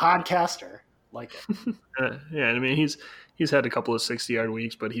podcaster. Like it. Yeah, he's had a couple of 60-yard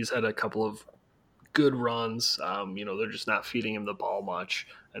weeks, but he's had a couple of good runs. They're just not feeding him the ball much.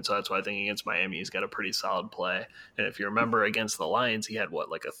 And so that's why I think against Miami, he's got a pretty solid play. And if you remember against the Lions, he had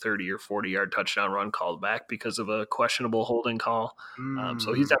like a 30 or 40-yard touchdown run called back because of a questionable holding call.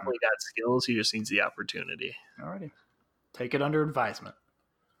 So he's definitely got skills. He just needs the opportunity. Alrighty. Take it under advisement.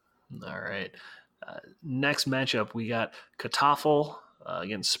 All right. Next matchup, we got Katoffel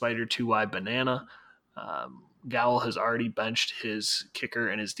against Spider 2Y Banana. Gowell has already benched his kicker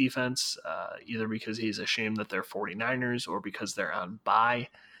and his defense, either because he's ashamed that they're 49ers or because they're on bye.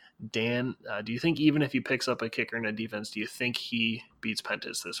 Dan, do you think even if he picks up a kicker and a defense, do you think he beats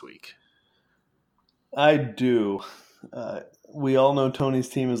Pentis this week? I do. We all know Tony's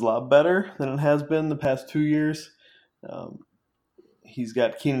team is a lot better than it has been the past 2 years. He's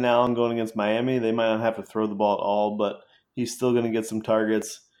got Keenan Allen going against Miami. They might not have to throw the ball at all, but he's still going to get some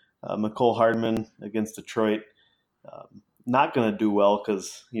targets. McCole Hardman against Detroit. not going to do well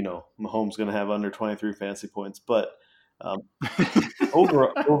because, Mahomes going to have under 23 fantasy points. But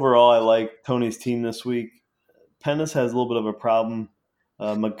overall, I like Tony's team this week. Pennis has a little bit of a problem.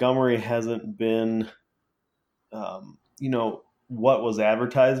 Montgomery hasn't been, what was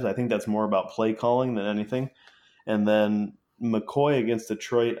advertised. I think that's more about play calling than anything. And then McCoy against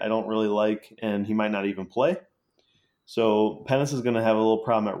Detroit, I don't really like, and he might not even play. So Pennis is going to have a little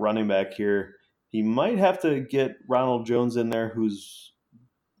problem at running back here. He might have to get Ronald Jones in there, who's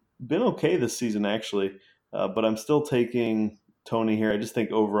been okay this season, actually. But I'm still taking Tony here. I just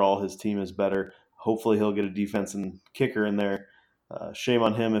think overall his team is better. Hopefully he'll get a defense and kicker in there. Shame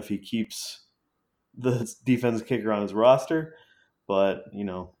on him if he keeps the defensive kicker on his roster. But,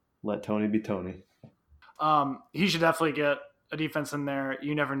 let Tony be Tony. He should definitely get a defense in there.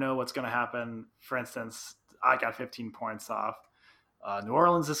 You never know what's going to happen. For instance, I got 15 points off New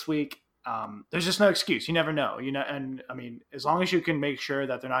Orleans this week. There's just no excuse. You never know. And I mean, as long as you can make sure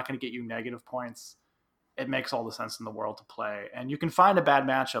that they're not going to get you negative points, it makes all the sense in the world to play. And you can find a bad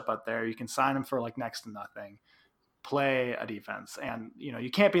matchup out there. You can sign them for like next to nothing. Play a defense. And, you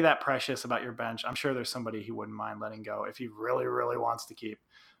can't be that precious about your bench. I'm sure there's somebody he wouldn't mind letting go if he really, really wants to keep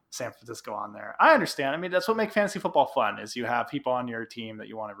San Francisco on there. I understand. I mean, that's what makes fantasy football fun is you have people on your team that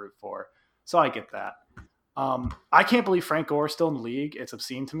you want to root for. So I get that. I can't believe Frank Gore is still in the league. It's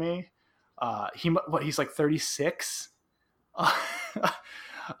obscene to me. He's like 36.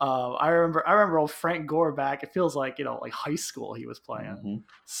 I remember old Frank Gore back. It feels like, like high school he was playing. Mm-hmm.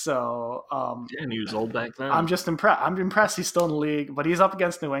 So, and he was old back then. I'm just impressed. I'm impressed he's still in the league, but he's up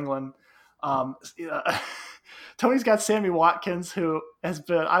against New England. Tony's got Sammy Watkins, who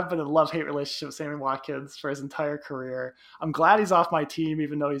I've been in a love-hate relationship with Sammy Watkins for his entire career. I'm glad he's off my team,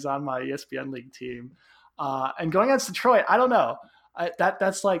 even though he's on my ESPN League team. And going against Detroit, I don't know.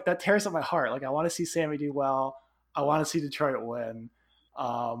 That tears up my heart. Like, I want to see Sammy do well. I want to see Detroit win.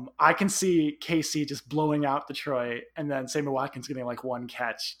 I can see KC just blowing out Detroit and then Sammy Watkins getting like one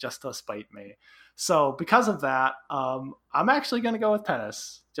catch just to spite me. So because of that, I'm actually going to go with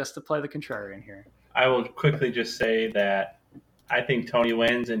Pennis just to play the contrarian here. I will quickly just say that I think Tony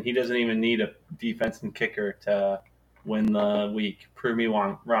wins, and he doesn't even need a defense and kicker to win the week. Prove me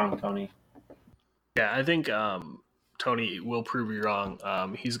wrong, Tony. Yeah, I think Tony will prove you wrong.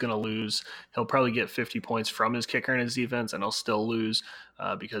 He's going to lose. He'll probably get 50 points from his kicker and his defense, and he'll still lose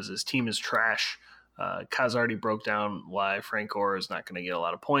because his team is trash. Kaz already broke down why Frank Gore is not going to get a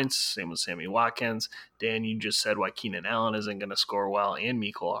lot of points. Same with Sammy Watkins. Dan, you just said why Keenan Allen isn't going to score well, and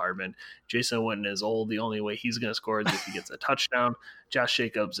Mecole Hardman. Jason Witten is old. The only way he's going to score is if he gets a touchdown. Josh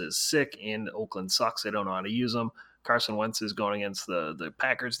Jacobs is sick, and Oakland sucks. They don't know how to use him. Carson Wentz is going against the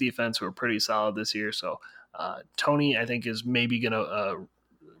Packers defense, who are pretty solid this year. So Tony, I think, is maybe going to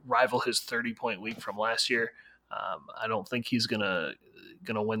rival his 30-point week from last year. I don't think he's gonna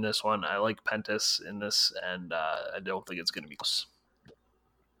win this one. I like Pentis in this, and I don't think it's gonna be close.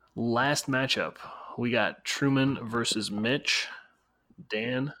 Last matchup, we got Truman versus Mitch.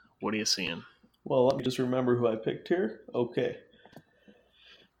 Dan, what are you seeing? Well, let me just remember who I picked here. Okay.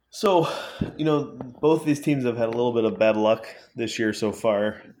 So, both these teams have had a little bit of bad luck this year so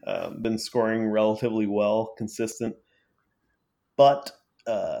far. Been scoring relatively well, consistent. But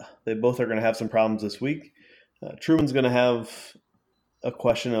they both are going to have some problems this week. Truman's going to have a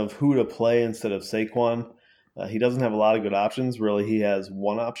question of who to play instead of Saquon. He doesn't have a lot of good options. Really, he has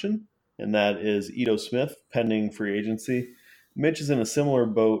one option, and that is Ito Smith, pending free agency. Mitch is in a similar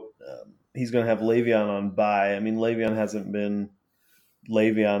boat. He's going to have Le'Veon on bye. I mean, Le'Veon hasn't been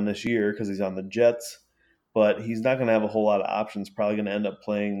Le'Veon this year because he's on the Jets, but he's not going to have a whole lot of options. Probably going to end up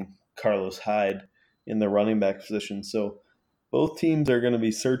playing Carlos Hyde in the running back position. So both teams are going to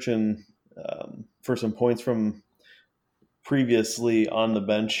be searching for some points from previously on the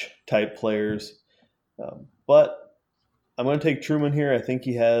bench type players. But I'm going to take Truman here. I think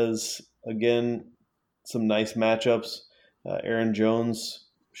he has, again, some nice matchups. Aaron Jones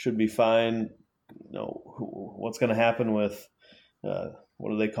should be fine. What's going to happen with, what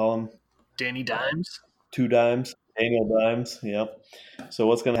do they call him? Danny Dimes? Two Dimes. Daniel Dimes, yep. So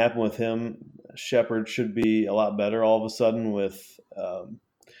what's going to happen with him? Shepard should be a lot better all of a sudden with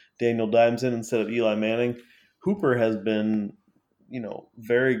Daniel Dimes in instead of Eli Manning. Hooper has been,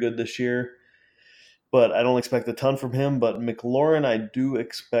 very good this year, but I don't expect a ton from him. But McLaurin, I do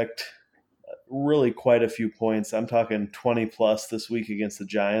expect really quite a few points. I'm talking 20-plus this week against the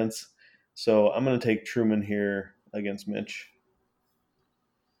Giants. So I'm going to take Truman here against Mitch.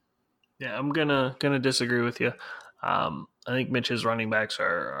 Yeah, I'm gonna disagree with you. I think Mitch's running backs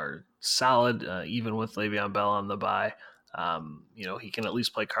are solid, even with Le'Veon Bell on the bye. He can at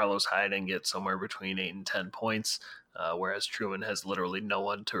least play Carlos Hyde and get somewhere between 8 and 10 points. whereas Truman has literally no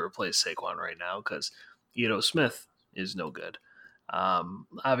one to replace Saquon right now because Ito Smith is no good.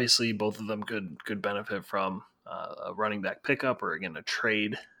 Obviously, both of them could benefit from a running back pickup or again a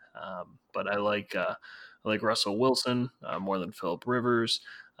trade. But I like Russell Wilson more than Phillip Rivers.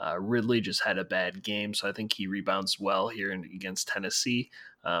 Ridley just had a bad game, so I think he rebounds well here against Tennessee.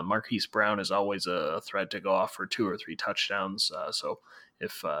 Marquise Brown is always a threat to go off for 2 or 3 touchdowns. So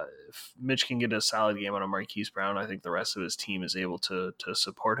if Mitch can get a solid game on a Marquise Brown, I think the rest of his team is able to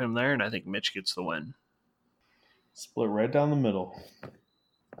support him there, and I think Mitch gets the win. Split right down the middle.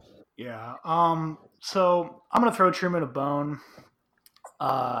 Yeah. So I'm gonna throw Truman a bone.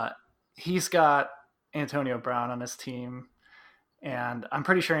 He's got Antonio Brown on his team, and I'm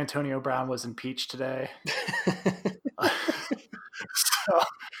pretty sure Antonio Brown was impeached today.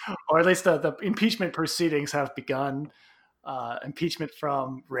 Or at least the impeachment proceedings have begun. Impeachment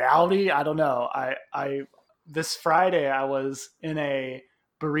from reality, I don't know. I this Friday I was in a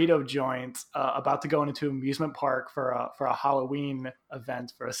burrito joint about to go into an amusement park for a Halloween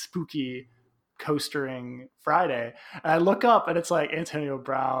event, for a spooky coastering Friday, and I look up and it's like Antonio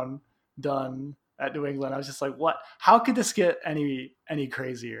Brown done at New England. I was just like, what? How could this get any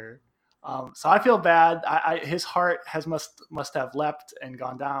crazier? So I feel bad. His heart must have leapt and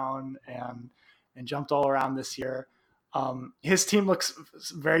gone down and jumped all around this year. His team looks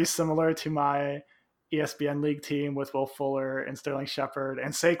very similar to my ESPN League team with Will Fuller and Sterling Shepard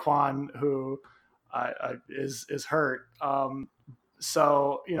and Saquon, who is hurt.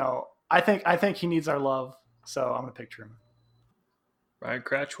 So I think he needs our love. So I'm gonna pick Truman. Right,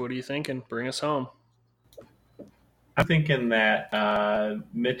 Cratch, what are you thinking? Bring us home. I'm thinking that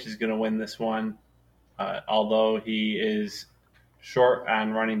Mitch is going to win this one, although he is short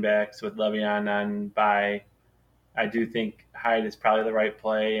on running backs with Le'Veon on bye. I do think Hyde is probably the right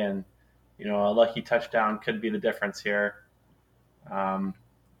play, and a lucky touchdown could be the difference here.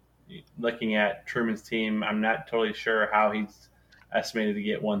 Looking at Truman's team, I'm not totally sure how he's estimated to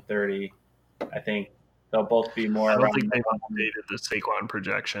get 130. I think they'll both be more. I don't think they've updated the Saquon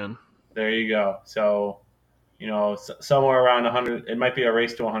projection. There you go. So, somewhere around 100. It might be a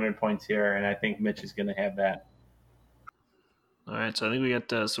race to 100 points here, and I think Mitch is going to have that. All right, so I think we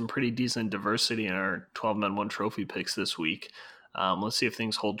got some pretty decent diversity in our 12-men-1 trophy picks this week. Let's see if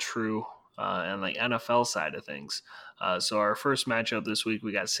things hold true on the NFL side of things. So our first matchup this week,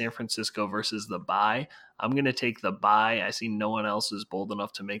 we got San Francisco versus the bye. I'm going to take the bye. I see no one else is bold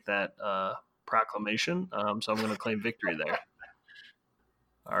enough to make that proclamation, so I'm going to claim victory there.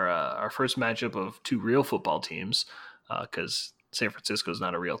 Our first matchup of 2 real football teams, because San Francisco is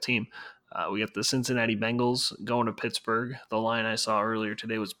not a real team. We got the Cincinnati Bengals going to Pittsburgh. The line I saw earlier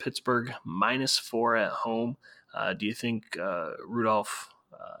today was Pittsburgh -4 at home. Do you think Rudolph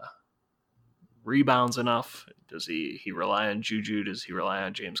rebounds enough? Does he rely on Juju? Does he rely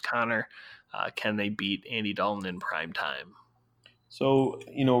on James Conner? Can they beat Andy Dalton in prime time? So,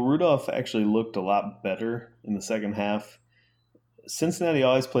 Rudolph actually looked a lot better in the second half. Cincinnati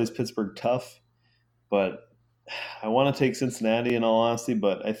always plays Pittsburgh tough, but I want to take Cincinnati in all honesty,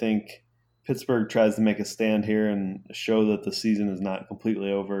 but I think Pittsburgh tries to make a stand here and show that the season is not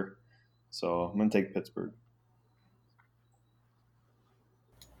completely over. So I'm going to take Pittsburgh.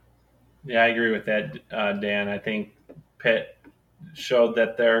 Yeah, I agree with that, Dan. I think Pitt showed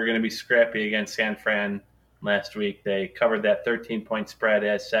that they're going to be scrappy against San Fran last week. They covered that 13-point spread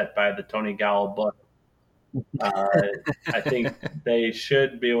as set by the Tony Gowell book. I think they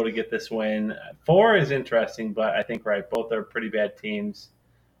should be able to get this win. 4 is interesting, but I think both are pretty bad teams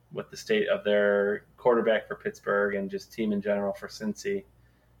with the state of their quarterback for Pittsburgh and just team in general for Cincy.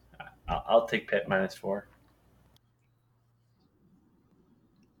 I'll take Pitt -4.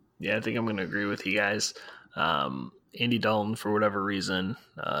 Yeah, I think I'm going to agree with you guys. Andy Dalton, for whatever reason,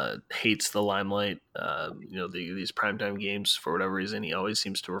 hates the limelight. These primetime games, for whatever reason, he always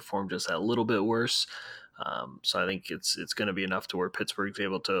seems to perform just that little bit worse. So I think it's going to be enough to where Pittsburgh's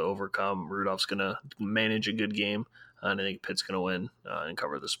able to overcome. Rudolph's going to manage a good game, and I think Pitt's going to win and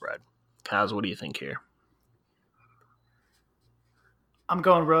cover the spread. Kaz, what do you think here? I'm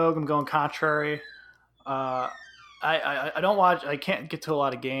going rogue. I'm going contrary. I don't watch. I can't get to a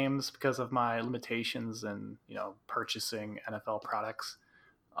lot of games because of my limitations and purchasing NFL products.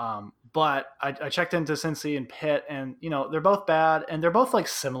 But I checked into Cincy and Pitt, and they're both bad, and they're both like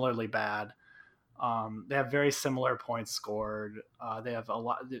similarly bad. They have very similar points scored. They have a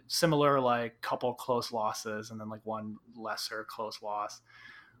lot similar, like couple close losses, and then like one lesser close loss.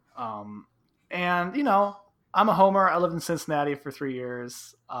 And I'm a homer. I lived in Cincinnati for 3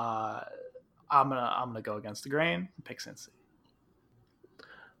 years. I'm gonna go against the grain and pick Cincy.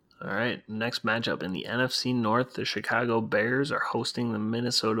 All right, next matchup in the NFC North, the Chicago Bears are hosting the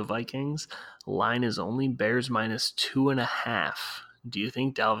Minnesota Vikings. Line is only Bears minus 2.5. Do you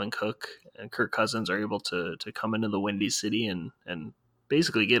think Dalvin Cook and Kirk Cousins are able to come into the Windy City and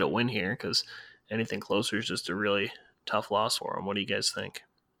basically get a win here? Because anything closer is just a really tough loss for them. What do you guys think?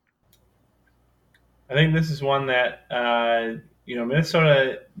 I think this is one that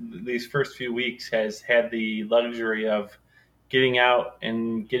Minnesota these first few weeks has had the luxury of getting out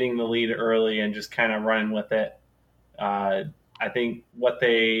and getting the lead early and just kind of running with it. I think what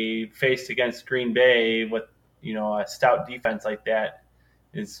they faced against Green Bay with a stout defense like that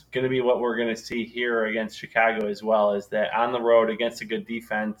is going to be what we're going to see here against Chicago as well. Is that on the road against a good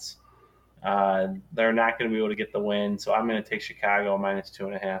defense, they're not going to be able to get the win. So I'm going to take Chicago minus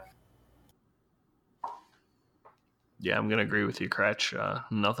 2.5. Yeah, I'm going to agree with you, Kretsch.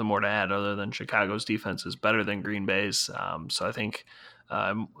 Nothing more to add other than Chicago's defense is better than Green Bay's. So I think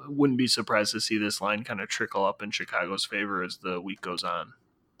I wouldn't be surprised to see this line kind of trickle up in Chicago's favor as the week goes on.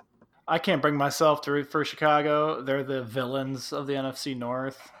 I can't bring myself to root for Chicago. They're the villains of the NFC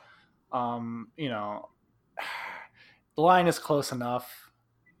North. The line is close enough.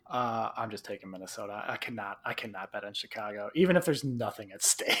 I'm just taking Minnesota. I cannot bet on Chicago, even if there's nothing at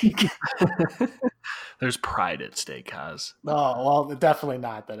stake. There's pride at stake, Kaz. Oh, well, definitely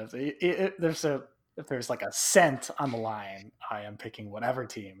not. That if there's like a cent on the line, I am picking whatever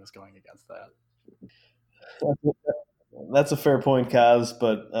team is going against that. That's a fair point, Kaz,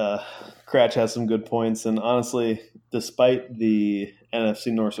 but Kratch has some good points. And honestly, despite the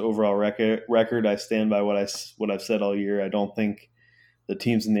NFC North's overall record, I stand by what I've said all year. I don't think the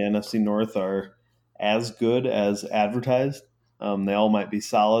teams in the NFC North are as good as advertised. They all might be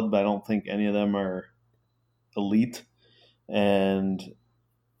solid, but I don't think any of them are elite. And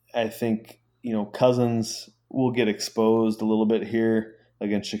I think, Cousins will get exposed a little bit here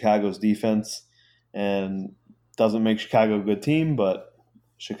against Chicago's defense, and doesn't make Chicago a good team, but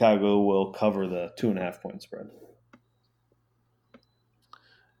Chicago will cover the 2.5 point spread.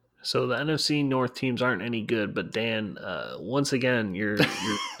 So the NFC North teams aren't any good, but Dan, once again, your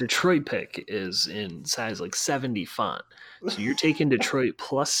Detroit pick is in size like 70 font. So you're taking Detroit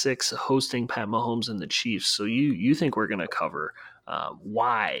 +6 hosting Pat Mahomes and the Chiefs. So you think we're going to cover.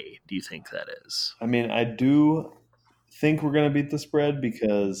 Why do you think that is? I mean, I do think we're going to beat the spread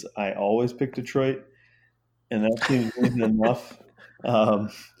because I always pick Detroit, and that seems reason enough.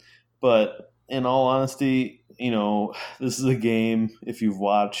 But in all honesty, this is a game, if you've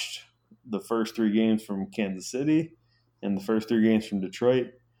watched the first 3 games from Kansas City and the first 3 games from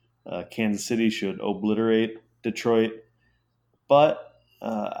Detroit, Kansas City should obliterate Detroit. But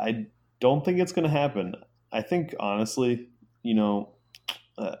I don't think it's going to happen. I think, honestly,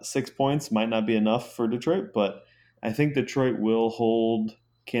 6 points might not be enough for Detroit, but I think Detroit will hold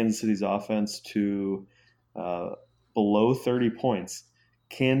Kansas City's offense to below 30 points.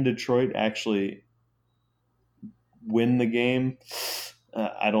 Can Detroit actually win the game?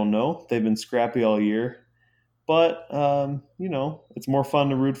 I don't know. They've been scrappy all year, but it's more fun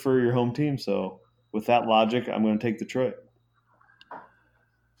to root for your home team. So with that logic, I'm going to take Detroit.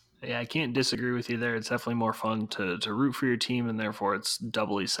 Yeah, I can't disagree with you there. It's definitely more fun to root for your team, and therefore it's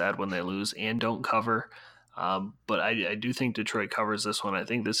doubly sad when they lose and don't cover. But I do think Detroit covers this one. I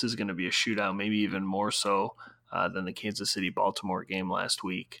think this is going to be a shootout, maybe even more so than the Kansas City-Baltimore game last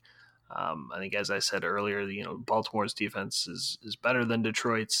week. I think, as I said earlier, Baltimore's defense is better than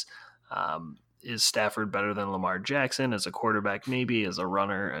Detroit's. Is Stafford better than Lamar Jackson as a quarterback? Maybe. As a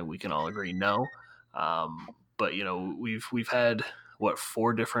runner, we can all agree no. But we've had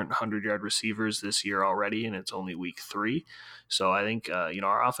 4 different 100-yard receivers this year already, and it's only week 3. So I think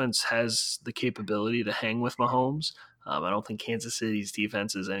our offense has the capability to hang with Mahomes. I don't think Kansas City's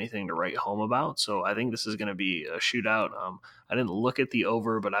defense is anything to write home about. So I think this is going to be a shootout. I didn't look at the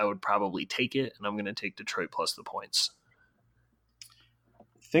over, but I would probably take it, and I'm going to take Detroit plus the points.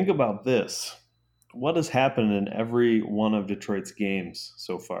 Think about this. What has happened in every one of Detroit's games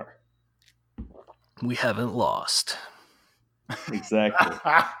so far? We haven't lost. Exactly.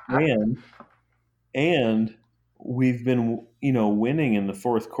 and we've been, winning in the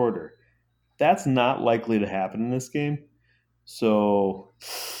fourth quarter. That's not likely to happen in this game. So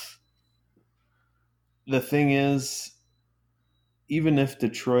the thing is, even if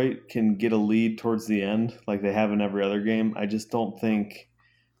Detroit can get a lead towards the end, like they have in every other game, I just don't think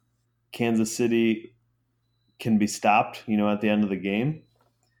Kansas City can be stopped, at the end of the game.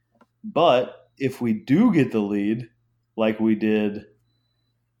 But if we do get the lead, like we did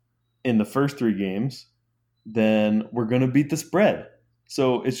in the first 3 games, then we're going to beat the spread.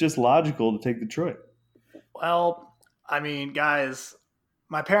 So it's just logical to take Detroit. Well, I mean, guys,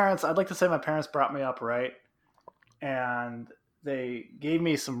 I'd like to say my parents brought me up right, and they gave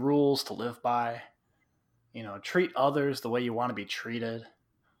me some rules to live by. Treat others the way you want to be treated.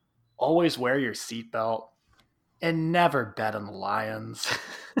 Always wear your seatbelt, and never bet on the Lions.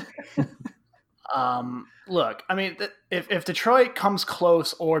 Look, I mean, if Detroit comes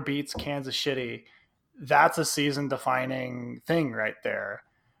close or beats Kansas City, that's a season-defining thing right there.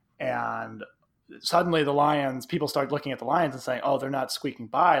 And suddenly the Lions, people start looking at the Lions and saying, oh, they're not squeaking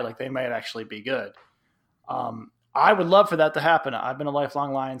by, like they might actually be good. I would love for that to happen. I've been a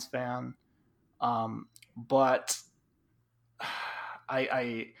lifelong Lions fan, but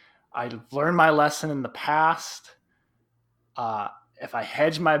I've learned my lesson in the past. If I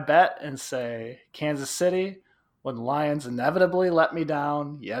hedge my bet and say Kansas City, when the Lions inevitably let me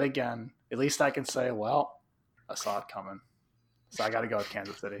down yet again, at least I can say, well, I saw it coming. So I got to go with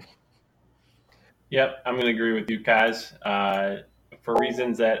Kansas City. Yep, I'm going to agree with you guys. For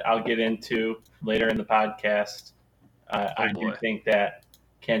reasons that I'll get into later in the podcast, I do think that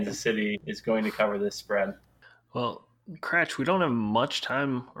Kansas City is going to cover this spread. Well, Cratch, we don't have much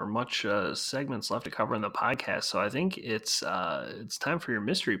time or much segments left to cover in the podcast, so I think it's time for your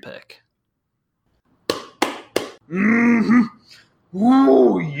mystery pick. Mm-hmm.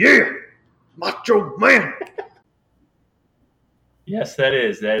 Oh yeah, Macho Man. Yes, that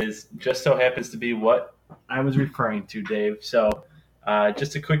is just so happens to be what I was referring to, Dave. So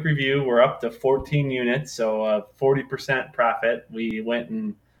just a quick review. We're up to 14 units, so 40% profit. We went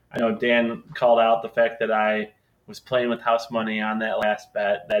and I know Dan called out the fact that I was playing with house money on that last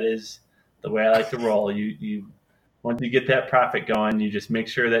bet. That is the way I like to roll. You once you get that profit going, you just make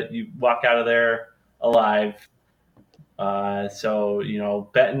sure that you walk out of there alive. So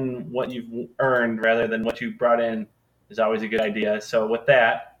betting what you've earned rather than what you brought in is always a good idea. So with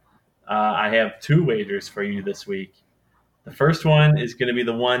that, I have 2 wagers for you this week. The first one is going to be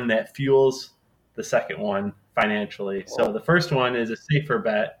the one that fuels the second one financially. So the first one is a safer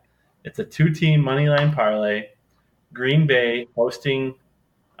bet. It's a 2-team money line parlay. Green Bay hosting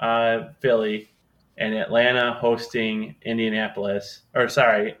Philly, and Atlanta hosting Atlanta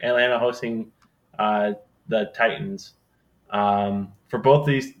hosting the Titans. For both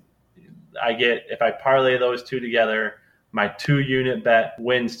these, if I parlay those 2 together, my 2-unit bet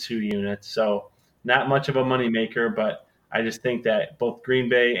wins 2 units. So not much of a moneymaker, but I just think that both Green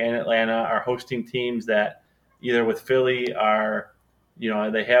Bay and Atlanta are hosting teams that either with Philly are,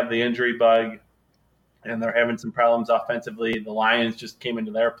 they have the injury bug and they're having some problems offensively. The Lions just came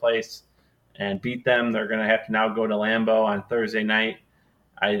into their place and beat them. They're going to have to now go to Lambeau on Thursday night.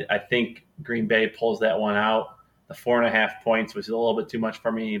 I think Green Bay pulls that one out. The 4.5 points was a little bit too much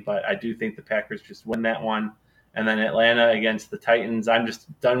for me, but I do think the Packers just win that one. And then Atlanta against the Titans. I'm just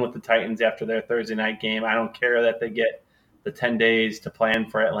done with the Titans after their Thursday night game. I don't care that they get the 10 days to plan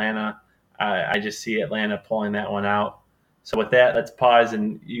for Atlanta. I just see Atlanta pulling that one out. So with that, let's pause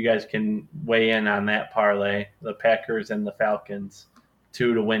and you guys can weigh in on that parlay, the Packers and the Falcons,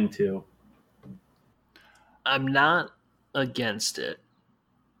 2 to win 2. I'm not against it.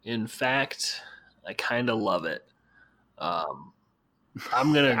 In fact, I kind of love it.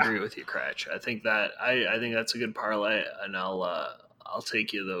 I'm gonna agree with you, Cratch. I think that's a good parlay, and I'll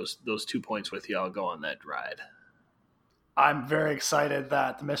take you those 2 points with you. I'll go on that ride. I'm very excited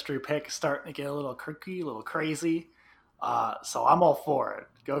that the mystery pick is starting to get a little quirky, a little crazy. So I'm all for it.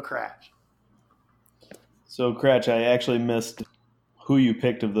 Go Cratch. So Cratch, I actually missed who you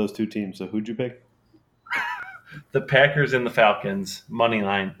picked of those 2 teams. So who'd you pick? The Packers and the Falcons, money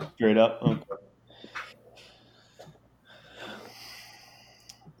line. Straight up? Okay.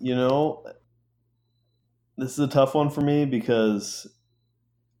 This is a tough one for me because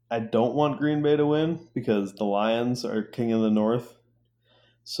I don't want Green Bay to win because the Lions are king of the North.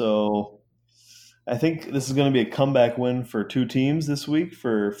 So I think this is going to be a comeback win for 2 teams this week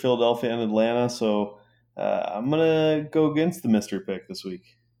for Philadelphia and Atlanta. So I'm going to go against the mystery pick this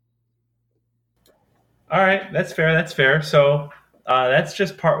week. All right, that's fair. So that's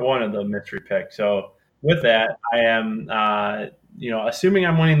just part 1 of the mystery pick. So with that, I am, assuming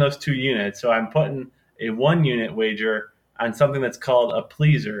I'm winning those 2 units. So I'm putting a 1-unit wager on something that's called a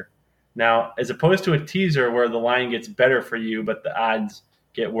pleaser. Now, as opposed to a teaser where the line gets better for you, but the odds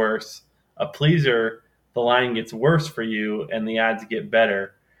get worse, a pleaser, the line gets worse for you and the odds get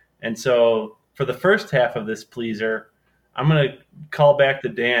better. And so for the first half of this pleaser, I'm going to call back to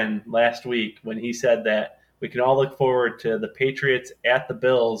Dan last week when he said that we can all look forward to the Patriots at the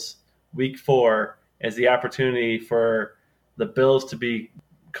Bills week 4 as the opportunity for the Bills to be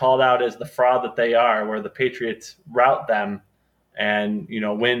called out as the fraud that they are, where the Patriots rout them and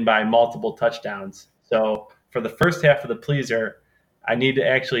win by multiple touchdowns. So for the first half of the pleaser, I need to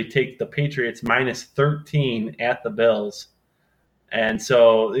actually take the Patriots minus 13 at the Bills. And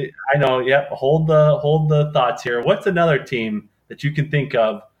so I know, yep, hold the thoughts here. What's another team that you can think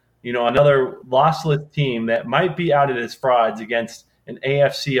of, another lossless team that might be outed as frauds against an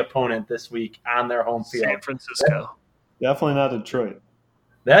AFC opponent this week on their home field? San Francisco. Definitely not Detroit.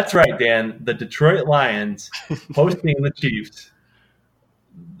 That's right, Dan. The Detroit Lions hosting the Chiefs.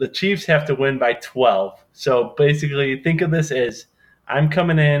 The Chiefs have to win by 12. So basically, think of this as I'm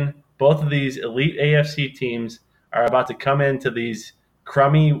coming in. Both of these elite AFC teams are about to come into these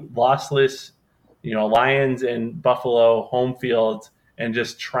crummy, lossless, Lions and Buffalo home fields and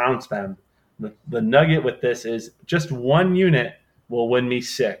just trounce them. The nugget with this is just one unit will win me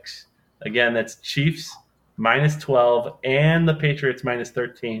 6. Again, that's Chiefs minus 12 and the Patriots minus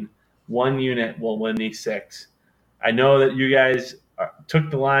 13. One unit will win me 6. I know that you guys took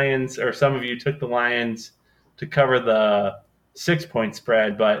the Lions, or some of you took the Lions to cover the 6-point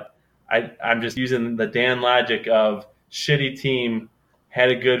spread, but I'm just using the Dan logic of shitty team, had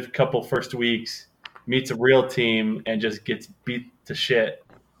a good couple first weeks, meets a real team, and just gets beat to shit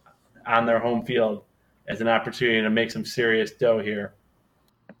on their home field as an opportunity to make some serious dough here.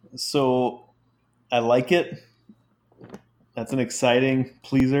 So I like it. That's an exciting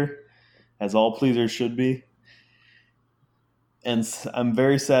pleaser, as all pleasers should be. And I'm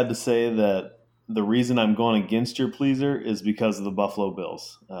very sad to say that the reason I'm going against your pleaser is because of the Buffalo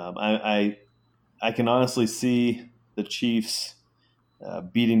Bills. I can honestly see the Chiefs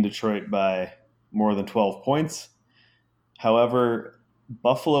beating Detroit by more than 12 points. However,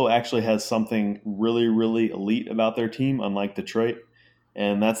 Buffalo actually has something really, really elite about their team, unlike Detroit,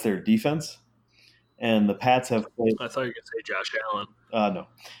 and that's their defense. And the Pats have played. I thought you were going to say Josh Allen. No.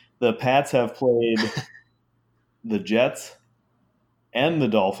 The Pats have played the Jets and the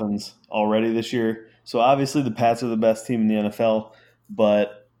Dolphins already this year. So obviously the Pats are the best team in the NFL,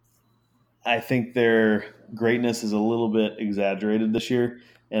 but I think their greatness is a little bit exaggerated this year.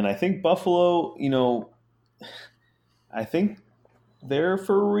 And I think Buffalo, I think they're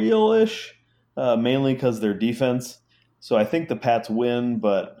for real-ish, mainly because their defense. So I think the Pats win,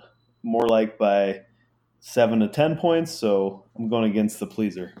 but more like by 7 to 10 points. So I'm going against the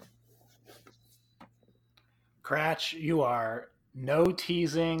pleaser. Cratch, you are no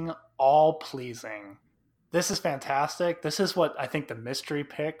teasing, all pleasing. This is fantastic. This is what I think the mystery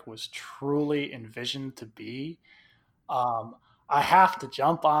pick was truly envisioned to be. I have to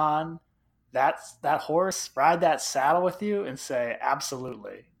jump on that horse, ride that saddle with you and say,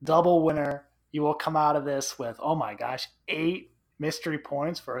 absolutely. Double winner. You will come out of this with, oh my gosh, 8 mystery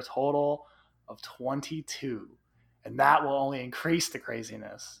points for a total of 22. And that will only increase the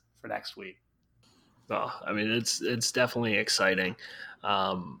craziness for next week. Oh, I mean, it's definitely exciting.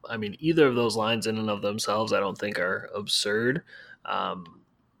 I mean, either of those lines in and of themselves, I don't think are absurd.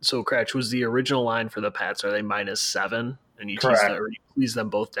 So, Cratch, was the original line for the Pats, are they -7? And you tease them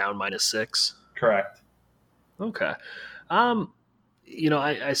both down -6? Correct. Okay.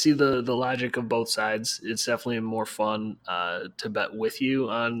 I see the logic of both sides. It's definitely more fun to bet with you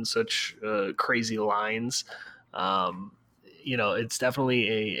on such crazy lines. It's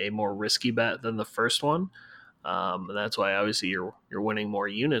definitely a more risky bet than the first one. And that's why obviously you're winning more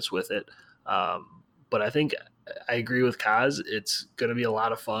units with it. But I think I agree with Kaz. It's going to be a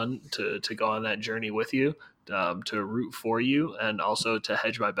lot of fun to go on that journey with you, to root for you, and also to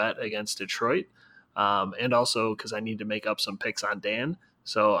hedge my bet against Detroit. And also because I need to make up some picks on Dan.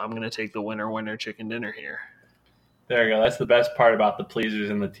 So I'm going to take the winner chicken dinner here. There you go. That's the best part about the pleasers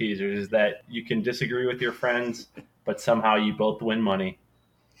and the teasers is that you can disagree with your friends, but somehow you both win money.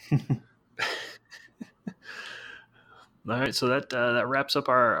 All right, so that wraps up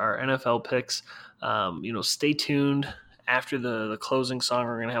our NFL picks. Stay tuned. After the closing song,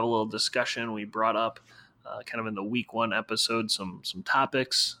 we're going to have a little discussion. We brought up kind of in the week 1 episode some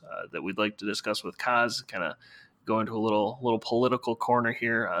topics that we'd like to discuss with Kaz, kind of go into a little political corner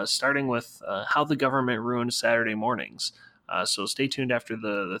here, starting with how the government ruined Saturday mornings. So stay tuned after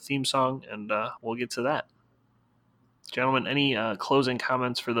the theme song, and we'll get to that. Gentlemen, any closing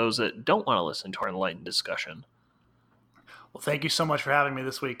comments for those that don't want to listen to our enlightened discussion? Well, thank you so much for having me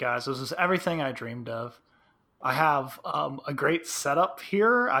this week, guys. This is everything I dreamed of. I have a great setup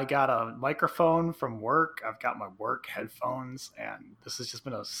here. I got a microphone from work. I've got my work headphones, and this has just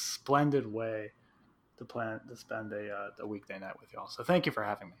been a splendid way to spend a weekday night with y'all. So thank you for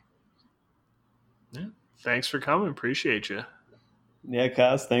having me. Yeah, thanks for coming. Appreciate you. Yeah,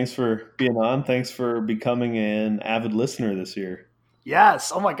 Kaz, thanks for being on. Thanks for becoming an avid listener this year.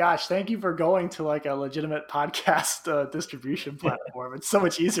 Yes. Oh my gosh. Thank you for going to like a legitimate podcast distribution platform. It's so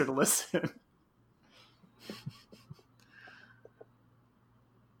much easier to listen.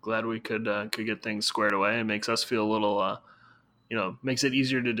 glad we could get things squared away. It makes us feel a little, makes it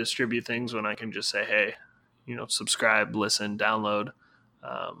easier to distribute things when I can just say, hey, subscribe, listen, download,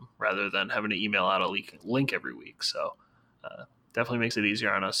 rather than having to email out a link every week. So definitely makes it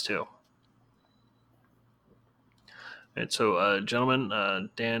easier on us too. And so, gentlemen,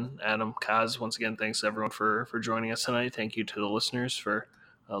 Dan, Adam, Kaz, once again, thanks everyone for joining us tonight. Thank you to the listeners for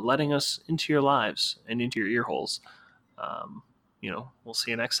letting us into your lives and into your ear holes. We'll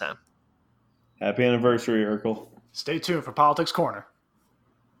see you next time. Happy anniversary, Urkel. Stay tuned for Politics Corner.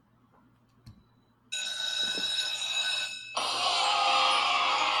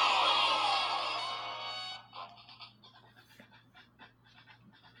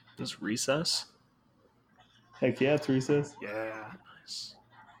 This recess? Heck yeah, it's recess. Yeah. Nice.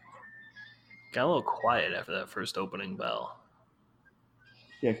 Got a little quiet after that first opening bell.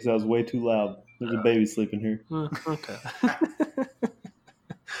 Yeah, because I was way too loud. There's a baby sleeping here. Okay.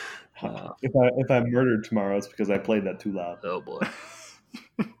 If I'm murdered tomorrow, it's because I played that too loud. Oh boy.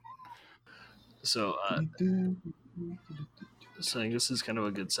 So I think this is kind of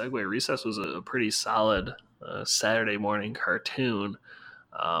a good segue. Recess was a pretty solid Saturday morning cartoon.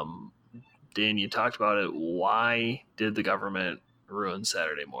 Dan, you talked about it. Why did the government ruin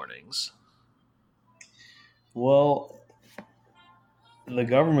Saturday mornings? Well, the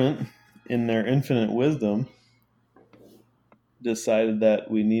government, in their infinite wisdom, decided that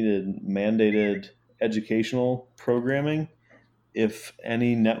we needed mandated educational programming if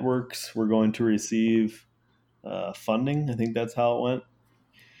any networks were going to receive funding. I think that's how it went.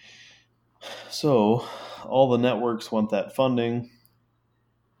 So all the networks want that funding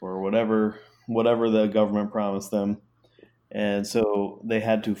or whatever the government promised them. And so they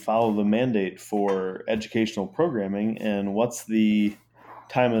had to follow the mandate for educational programming. And what's the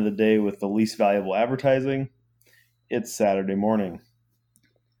time of the day with the least valuable advertising? It's Saturday morning.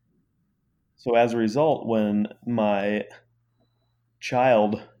 So as a result, when my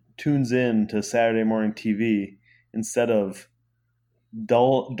child tunes in to Saturday morning TV, instead of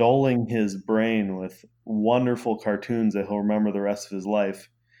dulling his brain with wonderful cartoons that he'll remember the rest of his life,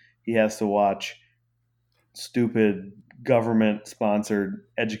 he has to watch stupid government-sponsored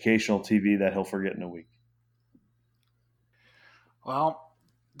educational TV that he'll forget in a week. Well,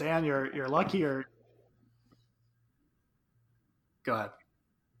 Dan, you're lucky. Go ahead.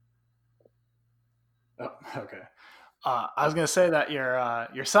 Oh, okay. I was going to say that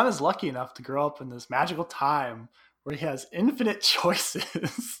your son is lucky enough to grow up in this magical time where he has infinite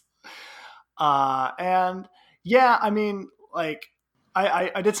choices. And yeah, I mean, like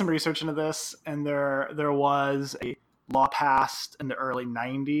I did some research into this, and there was a law passed in the early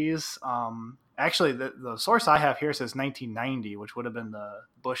 90s. Actually, the source I have here says 1990, which would have been the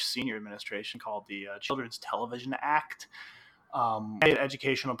Bush senior administration, called the Children's Television Act.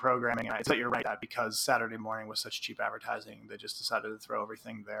 Educational programming, and I bet you're right that because Saturday morning was such cheap advertising, they just decided to throw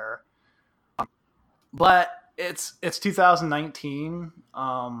everything there. But it's 2019,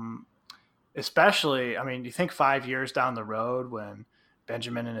 especially. I mean, you think 5 years down the road when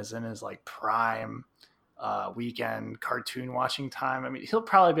Benjamin is in his like prime weekend cartoon watching time. I mean, he'll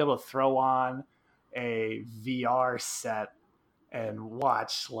probably be able to throw on a VR set and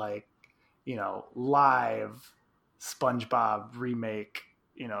watch live SpongeBob remake,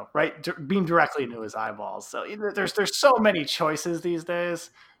 right, beamed directly into his eyeballs. So there's so many choices these days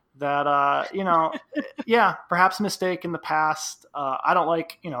that yeah, perhaps a mistake in the past. I don't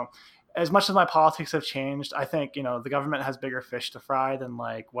like, as much as my politics have changed, I think the government has bigger fish to fry than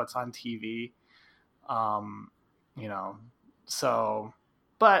like what's on TV. So,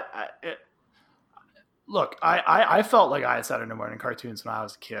 but look, I felt like I had Saturday morning cartoons when I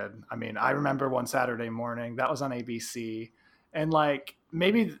was a kid. I mean, I remember one Saturday morning that was on ABC, and like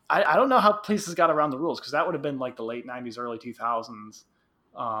maybe I don't know how places got around the rules, because that would have been like the late 90s, early 2000s.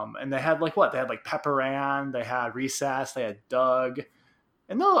 And they had they had like Pepper Ann, they had Recess, they had Doug,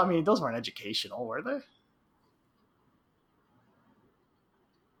 and those weren't educational, were they?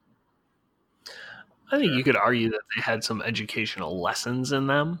 I think you could argue that they had some educational lessons in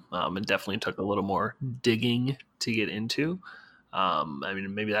them. It definitely took a little more digging to get into.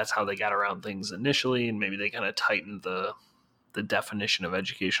 Maybe that's how they got around things initially, and maybe they kind of tightened the definition of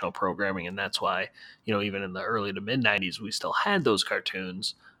educational programming, and that's why, even in the early to mid 90s, we still had those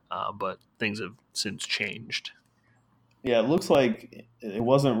cartoons, but things have since changed. Yeah, it looks like it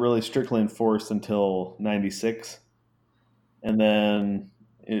wasn't really strictly enforced until 96. And then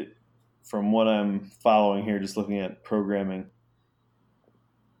from what I'm following here, just looking at programming,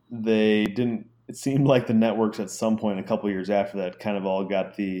 it seemed like the networks at some point a couple years after that kind of all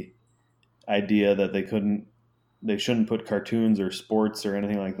got the idea that they couldn't they shouldn't put cartoons or sports or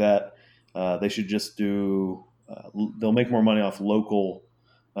anything like that. They should just do. They'll make more money off local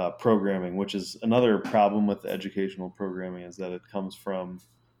programming, which is another problem with educational programming, is that it comes from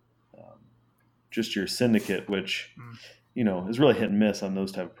just your syndicate, which is really hit and miss on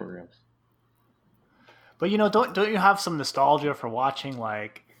those type of programs. But don't you have some nostalgia for watching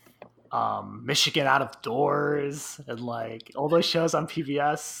like Michigan Out of Doors and like all those shows on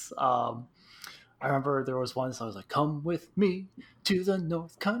PBS? I remember there was one, so I was like, "Come with me to the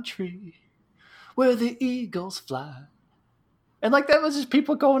North Country, where the eagles fly," and like that was just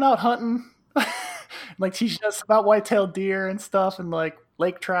people going out hunting, like teaching us about white-tailed deer and stuff, and like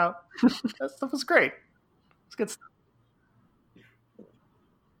lake trout. That stuff was great. It's good stuff.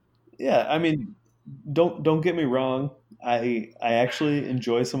 Yeah, I mean, don't get me wrong. I actually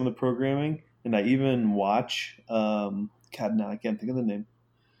enjoy some of the programming, and I even watch. God, now I can't think of the name.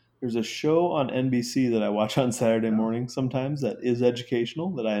 There's a show on NBC that I watch on Saturday morning sometimes that is educational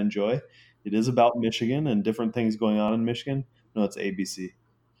that I enjoy. It is about Michigan and different things going on in Michigan. No, it's ABC.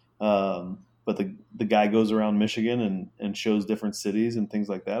 But the guy goes around Michigan and shows different cities and things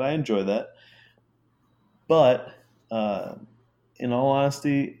like that. I enjoy that. But in all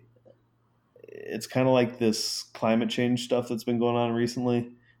honesty, it's kind of like this climate change stuff that's been going on recently.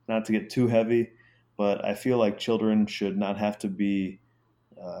 Not to get too heavy, but I feel like children should not have to be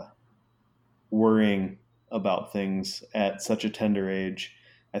worrying about things at such a tender age.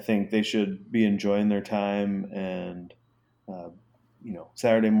 I think they should be enjoying their time and,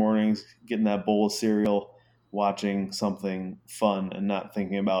 Saturday mornings, getting that bowl of cereal, watching something fun and not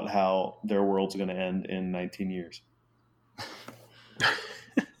thinking about how their world's going to end in 19 years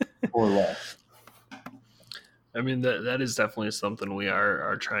or less. I mean, that is definitely something we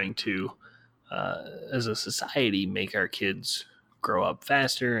are trying to, as a society, make our kids grow up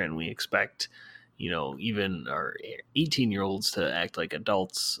faster, and we expect, even our 18-year-olds to act like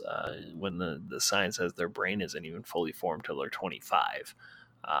adults when the science says their brain isn't even fully formed till they're 25.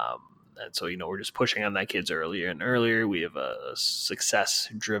 And so, we're just pushing on that kids earlier and earlier. We have a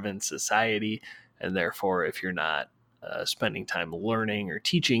success-driven society, and therefore, if you're not spending time learning or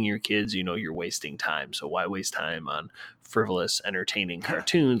teaching your kids, you're wasting time. So why waste time on frivolous, entertaining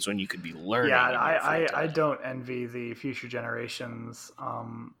cartoons when you could be learning? Yeah, I don't envy the future generations.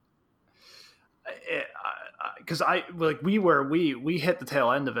 Because we hit the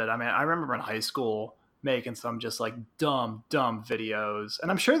tail end of it. I mean, I remember in high school making some just like dumb videos, and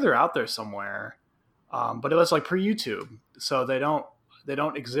I'm sure they're out there somewhere. But it was like pre-YouTube, so they don't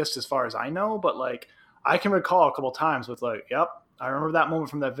exist as far as I know. But like, I can recall a couple times with like, yep, I remember that moment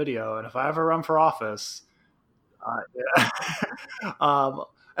from that video. And if I ever run for office, yeah.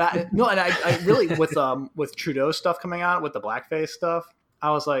 I really with Trudeau stuff coming out with the blackface stuff, I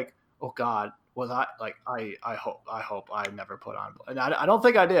was like, oh God, was I like I hope I never put on, and I don't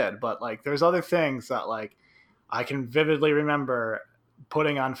think I did, but like there's other things that like I can vividly remember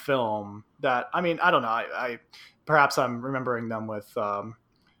putting on film that, I mean, I don't know, I perhaps I'm remembering them with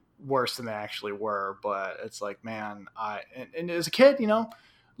worse than they actually were, but it's like, man, and as a kid,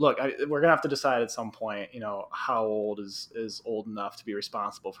 look, we're gonna have to decide at some point, how old is old enough to be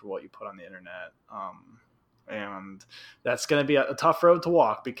responsible for what you put on the internet, and that's gonna be a tough road to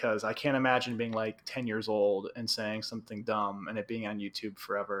walk, because I can't imagine being like 10 years old and saying something dumb and it being on YouTube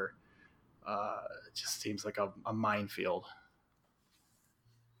forever. It just seems like a minefield.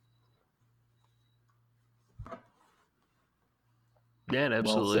 Yeah, it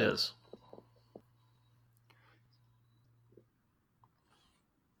absolutely is.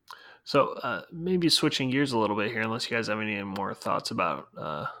 So maybe switching gears a little bit here, unless you guys have any more thoughts about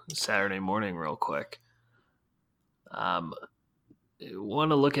Saturday morning real quick. Want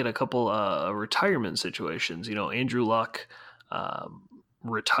to look at a couple retirement situations. Andrew Luck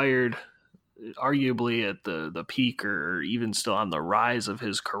retired arguably at the peak or even still on the rise of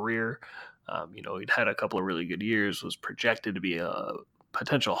his career. He'd had a couple of really good years, was projected to be a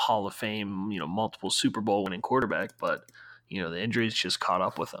potential Hall of Fame, multiple Super Bowl winning quarterback, but the injuries just caught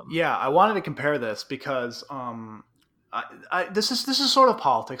up with him. Yeah, I wanted to compare this because this is sort of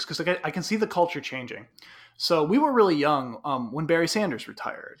politics, because I can see the culture changing. So we were really young when Barry Sanders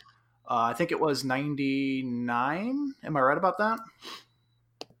retired. I think it was 99. Am I right about that?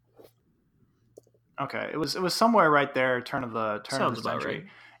 Okay, it was somewhere right there, turn of the century. Right.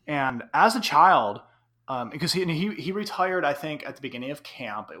 And as a child, because he retired, I think at the beginning of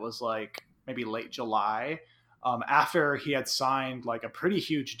camp. It was like maybe late July, after he had signed like a pretty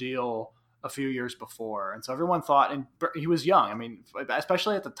huge deal a few years before. And so everyone thought, and he was young. I mean,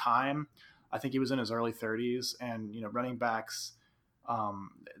 especially at the time, I think he was in his early 30s, and running backs,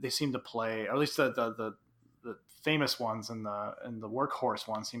 they seem to play, or at least the the famous ones and the workhorse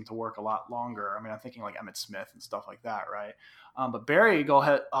ones seem to work a lot longer. I mean, I'm thinking like Emmitt Smith and stuff like that, right? But Barry go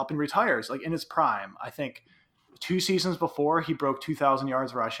ahead up and retires like in his prime. I think 2 seasons before he broke 2,000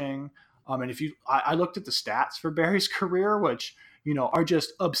 yards rushing. And if I looked at the stats for Barry's career, which are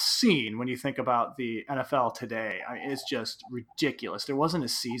just obscene when you think about the NFL today. I mean, it's just ridiculous. There wasn't a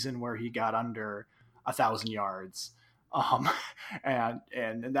season where he got under 1,000 yards. And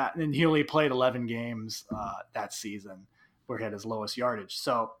he only played 11 games that season where he had his lowest yardage.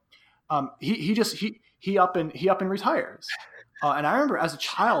 So he up and retires. And I remember as a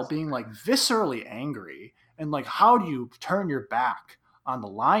child being like viscerally angry and like, how do you turn your back on the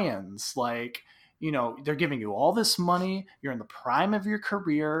Lions? Like, they're giving you all this money. You're in the prime of your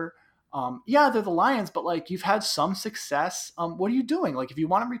career. Yeah, they're the Lions, but like you've had some success. What are you doing? Like if you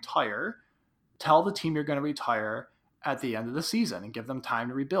want to retire, tell the team you're going to retire at the end of the season and give them time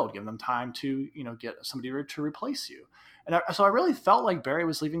to rebuild, give them time to, get somebody to replace you. And so I really felt like Barry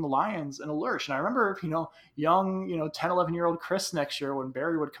was leaving the Lions in a lurch. And I remember, young, 10, 11-year-old Chris next year when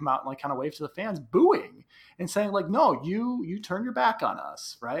Barry would come out and like kind of wave to the fans booing and saying like, no, you turn your back on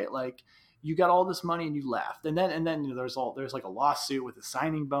us, right? Like you got all this money and you left. And then there's like a lawsuit with a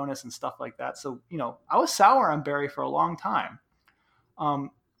signing bonus and stuff like that. So, I was sour on Barry for a long time.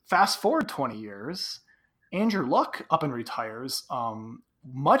 Fast forward 20 years, Andrew Luck up and retires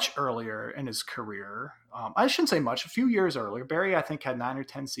much earlier in his career. I shouldn't say much, a few years earlier. Barry, I think, had 9 or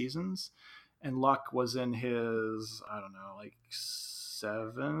 10 seasons, and Luck was in his, I don't know, like 6th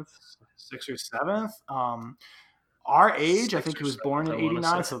or 7th. Our age, I think he was born in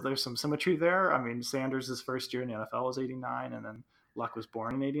 89, so there's some symmetry there. I mean, Sanders' first year in the NFL was 89, and then Luck was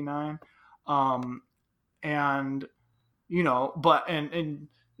born in 89.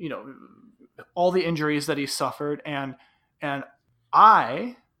 All the injuries that he suffered, and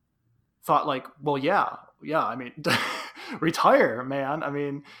I thought like, well, yeah, I mean, retire, man. I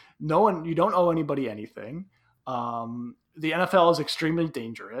mean, you don't owe anybody anything. The NFL is extremely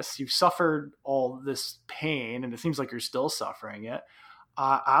dangerous. You've suffered all this pain, and it seems like you're still suffering it.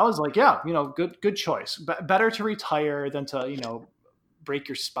 I was like, yeah, good choice. Better to retire than to, break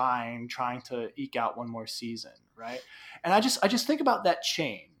your spine trying to eke out one more season, right? And I just think about that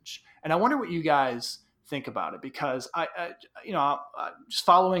change, and I wonder what you guys think about it, because I just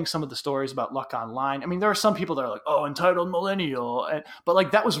following some of the stories about Luck online. I mean, there are some people that are like, oh, entitled millennial, but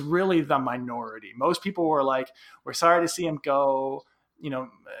like that was really the minority. Most people were like, we're sorry to see him go.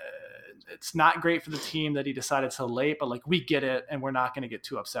 It's not great for the team that he decided so late, but like we get it, and we're not going to get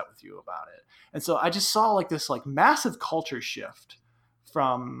too upset with you about it. And so I just saw like this like massive culture shift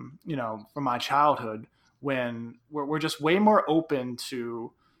from my childhood, when we're just way more open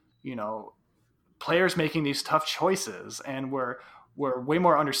to players making these tough choices, and we're way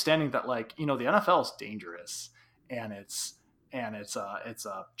more understanding that like the NFL is dangerous, and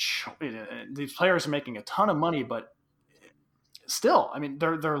these players are making a ton of money, but still, I mean,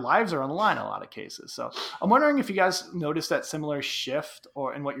 their lives are on the line in a lot of cases. So I'm wondering if you guys noticed that similar shift,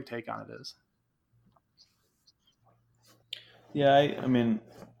 and what your take on it is. Yeah, I mean,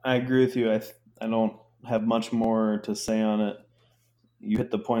 I agree with you. I don't have much more to say on it. You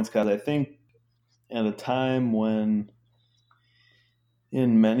hit the points, guys. I think at a time when,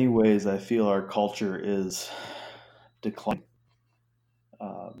 in many ways, I feel our culture is declining,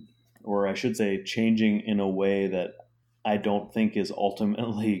 or I should say changing in a way that I don't think is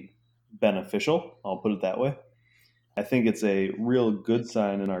ultimately beneficial. I'll put it that way. I think it's a real good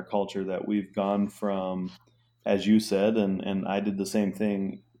sign in our culture that we've gone from, as you said, and I did the same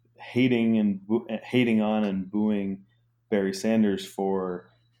thing, hating on and booing Barry Sanders for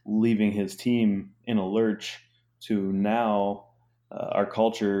leaving his team in a lurch, to now our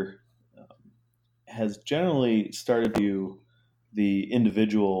culture has generally started to view the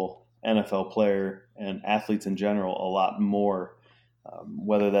individual NFL player and athletes in general a lot more,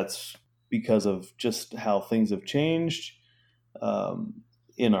 whether that's because of just how things have changed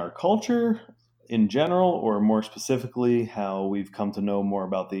in our culture in general, or more specifically, how we've come to know more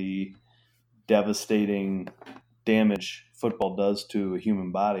about the devastating damage football does to a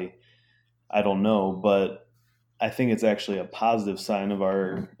human body. I don't know, but I think it's actually a positive sign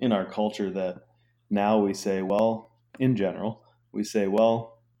in our culture that now we say, well, in general, we say,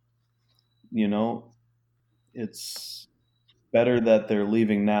 well, it's better that they're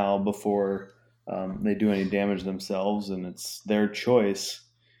leaving now before they do any damage themselves, and it's their choice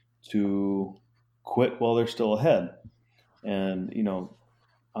to quit while they're still ahead. And,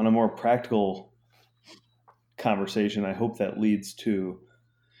 on a more practical conversation, I hope that leads to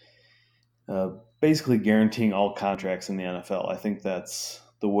basically guaranteeing all contracts in the NFL. I think that's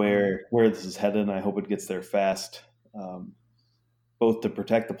where this is headed, and I hope it gets there fast, both to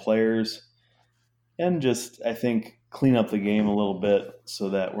protect the players and just, I think, clean up the game a little bit so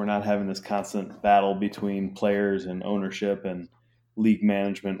that we're not having this constant battle between players and ownership and league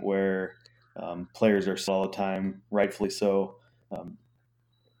management where players are all the time, rightfully so.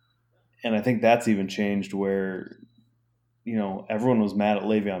 And I think that's even changed where, everyone was mad at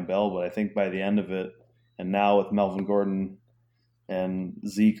Le'Veon Bell, but I think by the end of it, and now with Melvin Gordon and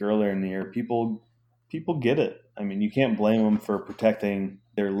Zeke earlier in the year, people get it. I mean, you can't blame them for protecting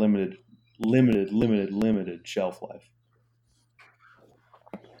their limited shelf life.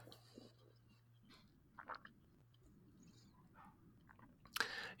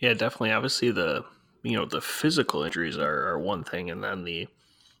 Yeah, definitely. Obviously, the physical injuries are one thing, and then the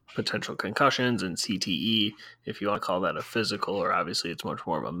potential concussions and CTE, if you want to call that a physical, or obviously it's much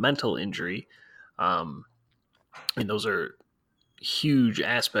more of a mental injury. And those are huge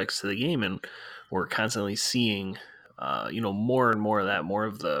aspects to the game, and we're constantly seeing, more and more of that, more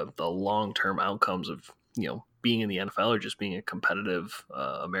of the long-term outcomes of, being in the NFL or just being a competitive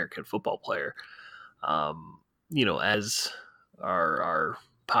American football player. As our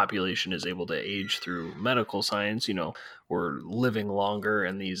population is able to age through medical science, we're living longer,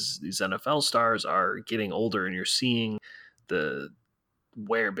 and these NFL stars are getting older, and you're seeing the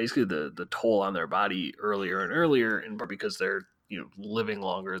toll on their body earlier and earlier, in part because they're living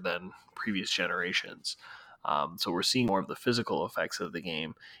longer than previous generations. So we're seeing more of the physical effects of the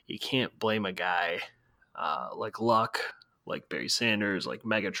game. You can't blame a guy like Luck, like Barry Sanders, like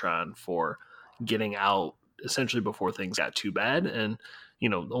Megatron for getting out essentially before things got too bad. And,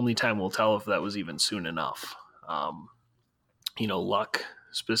 only time will tell if that was even soon enough. Luck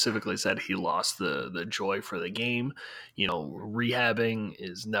specifically said he lost the joy for the game. Rehabbing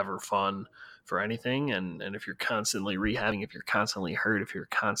is never fun for anything. And if you're constantly rehabbing, if you're constantly hurt, if you're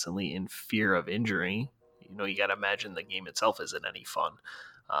constantly in fear of injury, you got to imagine the game itself isn't any fun.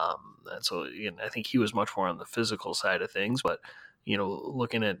 And so I think he was much more on the physical side of things, but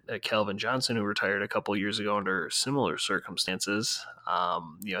looking at Calvin Johnson, who retired a couple years ago under similar circumstances, I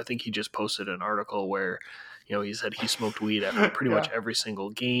think he just posted an article where, he said he smoked weed after pretty much every single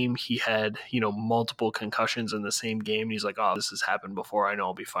game. He had, multiple concussions in the same game. And he's like, oh, this has happened before. I know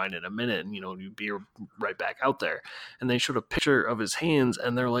I'll be fine in a minute. And, you'd be right back out there. And they showed a picture of his hands,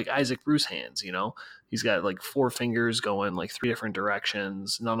 and they're like Isaac Bruce hands, He's got like 4 fingers going like 3 different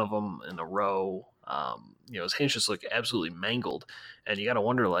directions, none of them in a row. His hands just look absolutely mangled. And you got to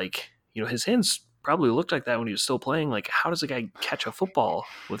wonder, like, his hands probably looked like that when he was still playing. Like, how does a guy catch a football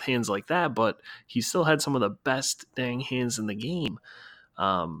with hands like that? But he still had some of the best dang hands in the game.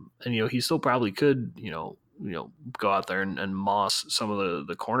 And, he still probably could, go out there and moss some of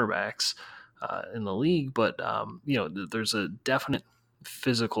the cornerbacks in the league. But, there's a definite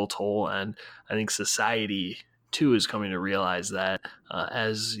physical toll. And I think society too is coming to realize that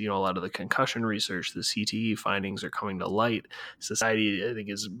as a lot of the concussion research, the CTE findings are coming to light. Society, I think,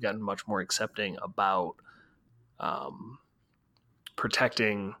 has gotten much more accepting about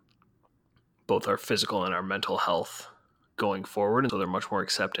protecting both our physical and our mental health going forward, and so they're much more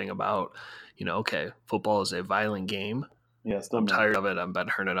accepting about okay, football is a violent game. Yes, I'm tired of it. I've been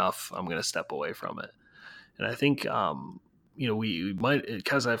hurt enough. I'm going to step away from it. And I think we might,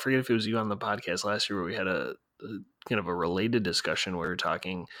 because I forget if it was you on the podcast last year where we had a kind of a related discussion where we were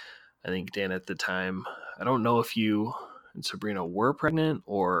talking, I think, Dan, at the time, I don't know if you and Sabrina were pregnant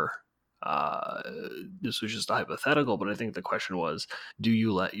or this was just a hypothetical, but I think the question was, do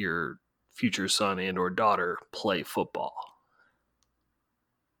you let your future son and or daughter play football?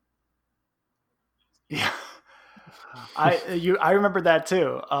 Yeah. I remember that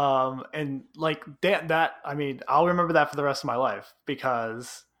too. And like that, I mean, I'll remember that for the rest of my life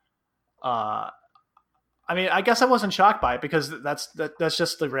because, I mean, I guess I wasn't shocked by it because that's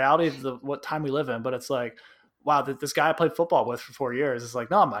just the reality of what time we live in. But it's like, wow, this guy I played football with for 4 years is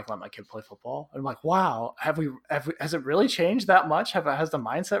like, no, I'm not gonna let my kid play football. And I'm like, wow, has it really changed that much? Has the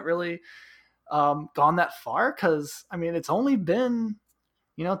mindset really gone that far? Because I mean, it's only been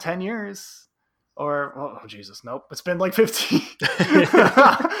 10 years. Or oh Jesus, nope, it's been like 15.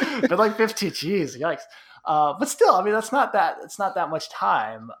 Been like 15. Jeez, yikes. But still, I mean, it's not that much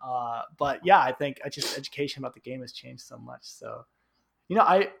time. But yeah, I think education about the game has changed so much. So,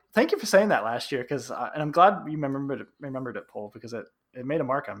 I thank you for saying that last year because, and I'm glad you remembered it, Paul, because it made a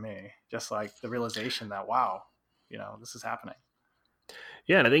mark on me. Just like the realization that wow, this is happening.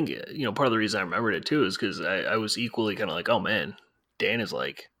 Yeah, and I think part of the reason I remembered it too is because I was equally kind of like, oh man, Dan is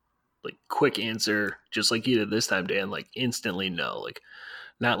like quick answer, just like you did this time, Dan, like instantly no, like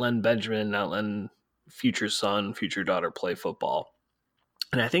not letting Benjamin, not letting future son, future daughter play football.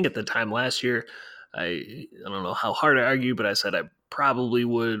 And I think at the time last year, I don't know how hard I argue, but I said I probably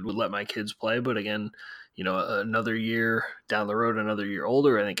would let my kids play. But again, another year down the road, another year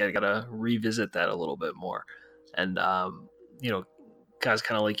older, I think I got to revisit that a little bit more. And, guys,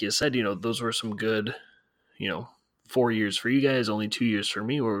 kind of like you said, those were some good, 4 years for you guys, only 2 years for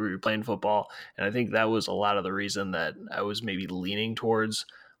me where we were playing football. And I think that was a lot of the reason that I was maybe leaning towards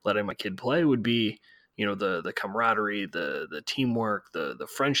letting my kid play would be, the camaraderie, the teamwork, the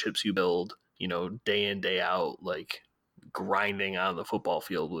friendships you build, day in, day out, like grinding on the football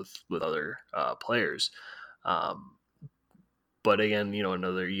field with other players. But again,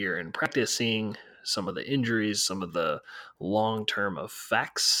 another year in practice, seeing some of the injuries, some of the long-term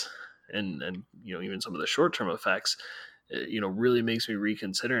effects, and even some of the short-term effects, really makes me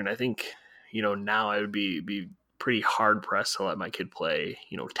reconsider. And I think, now I would be pretty hard pressed to let my kid play,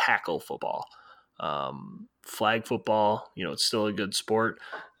 tackle football. Flag football, it's still a good sport.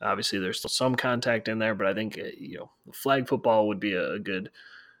 Obviously, there's still some contact in there, but I think, flag football would be a good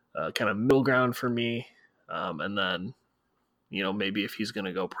kind of middle ground for me. And then, maybe if he's going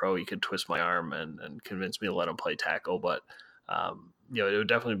to go pro, he could twist my arm and convince me to let him play tackle. But, it would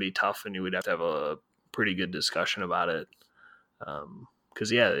definitely be tough, and you would have to have a pretty good discussion about it. Because,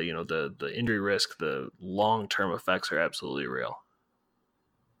 the injury risk, the long-term effects are absolutely real.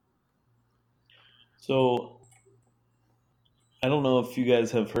 So, I don't know if you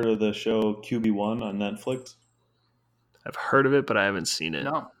guys have heard of the show QB1 on Netflix. I've heard of it, but I haven't seen it.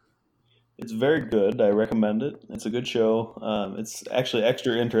 No. It's very good. I recommend it. It's a good show. It's actually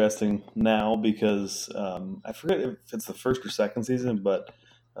extra interesting now because I forget if it's the first or second season, but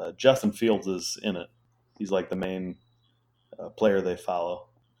Justin Fields is in it. He's like the main player they follow,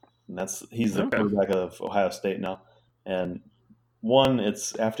 and he's the quarterback of Ohio State now. And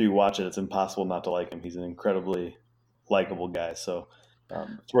it's after you watch it, it's impossible not to like him. He's an incredibly likable guy, so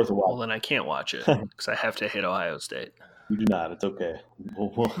it's worth a watch. Well, then I can't watch it because I have to hate Ohio State. You do not. It's okay.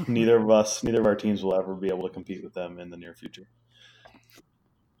 Neither of our teams will ever be able to compete with them in the near future.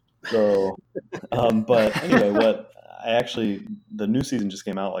 So, but anyway, the new season just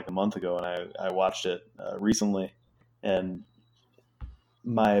came out like a month ago, and I watched it recently, and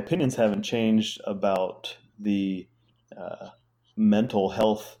my opinions haven't changed about the mental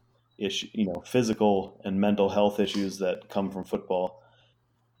health issue, physical and mental health issues that come from football.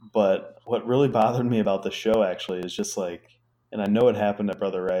 But what really bothered me about the show actually is just like, and I know it happened at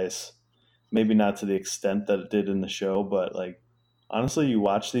Brother Rice, maybe not to the extent that it did in the show, but like, honestly, you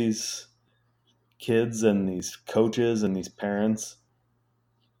watch these kids and these coaches and these parents,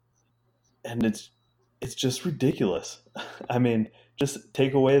 and it's just ridiculous. I mean, just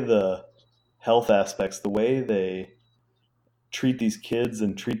take away the health aspects, the way they treat these kids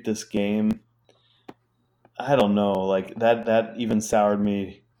and treat this game. I don't know, like that even soured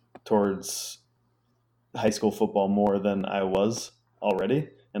me towards high school football more than I was already.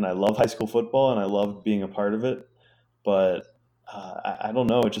 And I love high school football and I love being a part of it. But I don't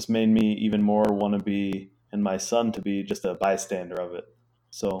know, it just made me even more want to be, and my son to be, just a bystander of it.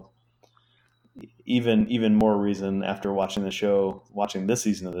 So even more reason after watching this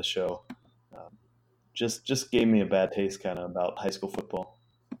season of the show, just gave me a bad taste kind of about high school football,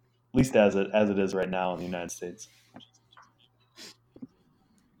 at least as it is right now in the United States.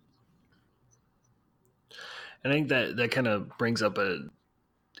 I think that kind of brings up a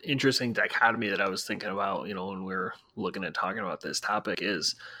interesting dichotomy that I was thinking about, when we were looking at talking about this topic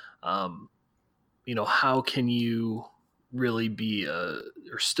is, how can you really be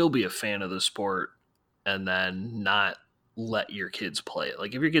or still be a fan of the sport and then not let your kids play it?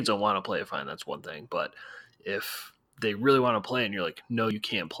 Like if your kids don't want to play it, fine, that's one thing. But if they really want to play and you're like, no, you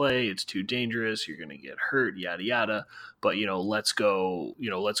can't play, it's too dangerous, you're going to get hurt, yada yada, but let's go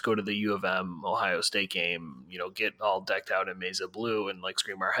to the U of M Ohio State game, get all decked out in Mesa blue and like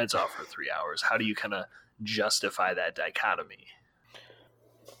scream our heads off for 3 hours. How do you kind of justify that dichotomy?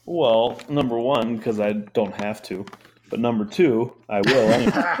 Well, number one, because I don't have to, but number two, I will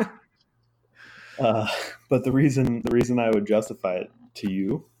anyway. But the reason I would justify it to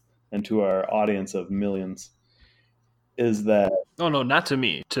you and to our audience of millions is that... Oh, no, not to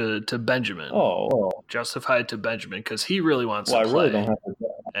me, to Benjamin. Oh, well. Justify it to Benjamin because he really wants to play. I really don't have to.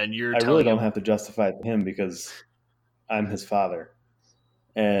 And you're I telling really don't him... have to justify it to him because I'm his father.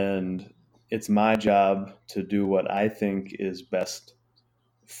 And it's my job to do what I think is best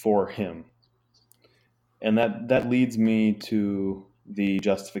for him. And that leads me to the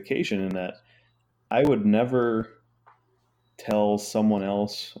justification in that I would never tell someone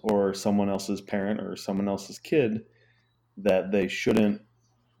else or someone else's parent or someone else's kid that they shouldn't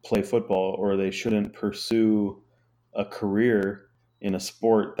play football or they shouldn't pursue a career in a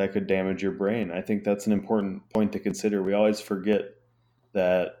sport that could damage your brain. I think that's an important point to consider. We always forget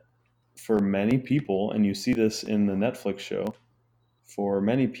that for many people, and you see this in the Netflix show, for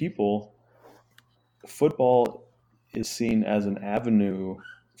many people, football is seen as an avenue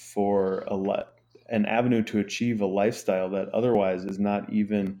for an avenue to achieve a lifestyle that otherwise is not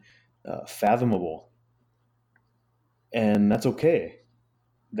even fathomable. And that's okay.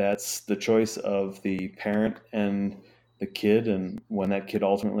 That's the choice of the parent and the kid. And when that kid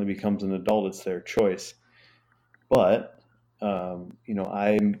ultimately becomes an adult, it's their choice. But,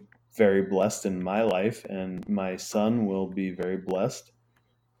 I'm very blessed in my life, and my son will be very blessed.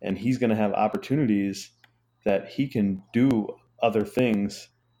 And he's going to have opportunities that he can do other things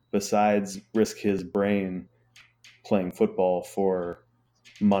besides risk his brain playing football for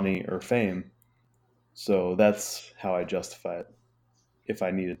money or fame. So that's how I justify it if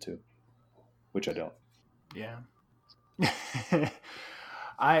I needed to, which I don't. Yeah.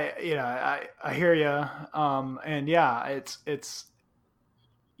 I hear you. And yeah, it's,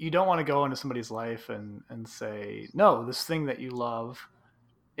 you don't want to go into somebody's life and say, no, this thing that you love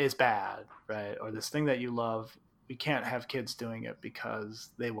is bad, right? Or this thing that you love, we can't have kids doing it because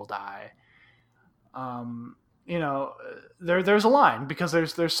they will die. There's a line, because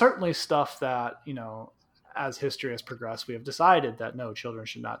there's certainly stuff that, as history has progressed, we have decided that no, children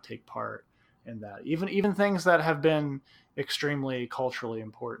should not take part in that. Even things that have been extremely culturally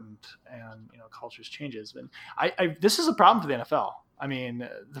important, and cultures changes. And I this is a problem for the NFL. I mean,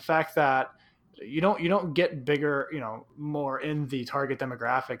 the fact that you don't get bigger, more in the target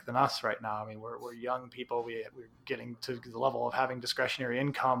demographic than us right now. I mean, we're young people. We're getting to the level of having discretionary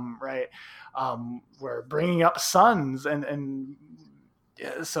income, right? We're bringing up sons, and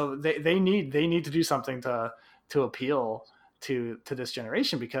so they need to do something to appeal to this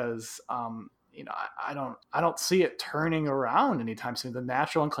generation, because I don't see it turning around anytime soon. The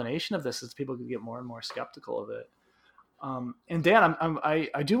natural inclination of this is people could get more and more skeptical of it. And Dan,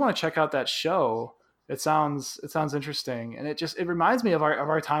 I do want to check out that show. It sounds interesting, and it reminds me of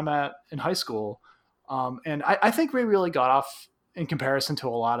our time in high school. And I think we really got off, in comparison to a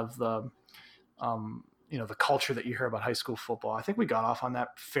lot of the the culture that you hear about high school football. I think we got off on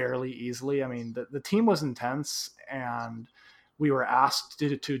that fairly easily. I mean, the team was intense, and we were asked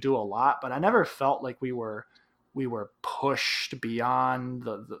to do a lot, but I never felt like we were pushed beyond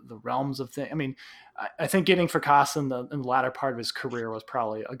the realms of things. I mean, I think getting Fracassa in the latter part of his career was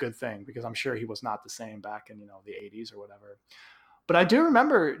probably a good thing, because I'm sure he was not the same back in the 80s or whatever. But I do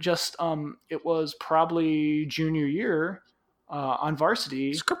remember just it was probably junior year on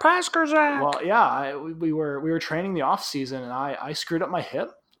varsity. Well, yeah, we were training the off season, and I screwed up my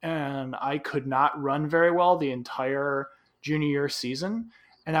hip, and I could not run very well the entire junior year season.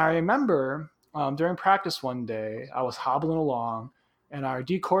 And I remember during practice one day, I was hobbling along, and our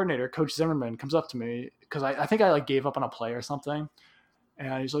D coordinator, Coach Zimmerman, comes up to me, because I think I gave up on a play or something.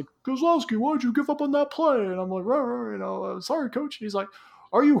 And he's like, Kozlowski, why'd you give up on that play? And I'm like, sorry, Coach. And he's like,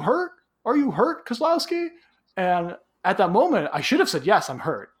 are you hurt? Are you hurt, Kozlowski? And at that moment, I should have said, yes, I'm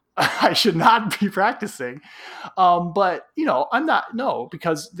hurt. I should not be practicing. But I'm not, no,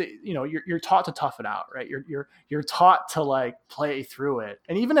 because you're taught to tough it out, right? You're taught to like play through it.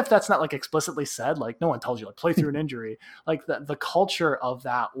 And even if that's not like explicitly said, like no one tells you like play through an injury, like the culture of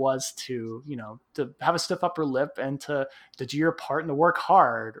that was to have a stiff upper lip and to do your part and to work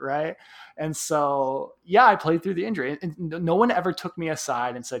hard. Right. And so, yeah, I played through the injury, and no one ever took me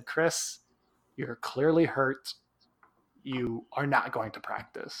aside and said, Chris, you're clearly hurt. You are not going to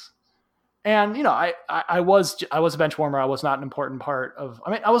practice. And, I was a bench warmer. I was not an important part of,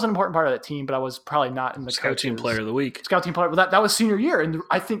 I was an important part of that team, but I was probably not in the Scout Team Player of the Week. Scout Team Player. But that was senior year. And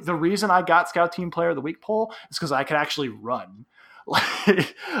I think the reason I got Scout Team Player of the Week poll is because I could actually run. Like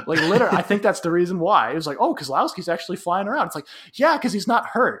literally, I think that's the reason why. It was like, oh, Kozlowski's actually flying around. It's like, yeah, because he's not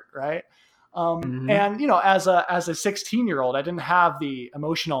hurt, right? And as a 16-year-old, I didn't have the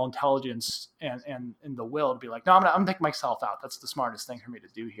emotional intelligence and the will to be like, no, I'm gonna take myself out. That's the smartest thing for me to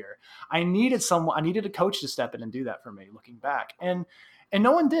do here. I needed a coach to step in and do that for me, looking back, and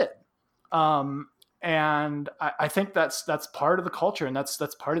no one did. And I think that's part of the culture, and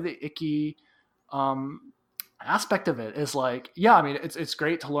that's part of the icky aspect of it. Is like, yeah, I mean, it's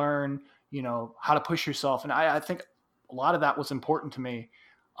great to learn, how to push yourself, and I think a lot of that was important to me.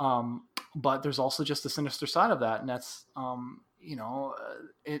 But there's also just the sinister side of that. And that's,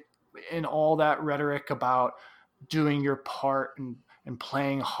 it in all that rhetoric about doing your part and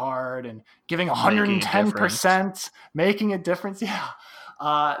playing hard and giving 110%, making a difference. Yeah.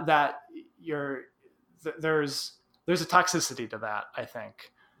 That there's a toxicity to that, I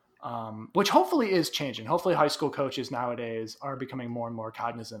think. which hopefully is changing. Hopefully high school coaches nowadays are becoming more and more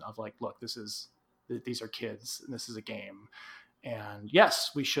cognizant of like, look, these are kids and this is a game. And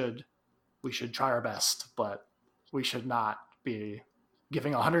yes, we should try our best, but we should not be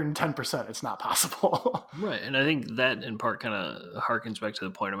giving 110%. It's not possible. Right. And I think that in part kind of harkens back to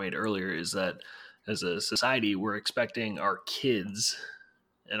the point I made earlier, is that as a society, we're expecting our kids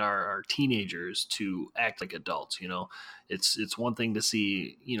and our teenagers to act like adults. It's one thing to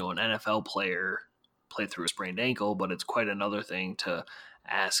see, an NFL player play through a sprained ankle, but it's quite another thing to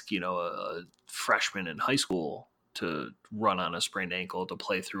ask, a freshman in high school to run on a sprained ankle, to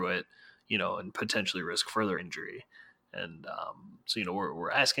play through it, and potentially risk further injury. And so,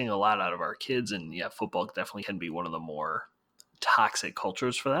 we're asking a lot out of our kids, and yeah, football definitely can be one of the more toxic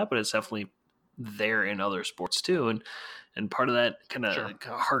cultures for that, but it's definitely there in other sports too. And part of that kind of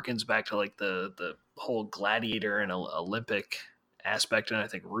harkens back to like the whole gladiator and Olympic aspect, and I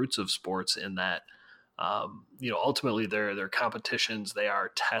think roots of sports, in that, ultimately they're competitions. They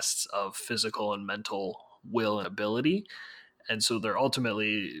are tests of physical and mental will and ability. And so they're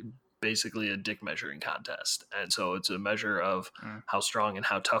ultimately basically a dick measuring contest. And so it's a measure of how strong and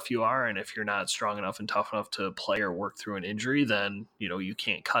how tough you are. And if you're not strong enough and tough enough to play or work through an injury, then, you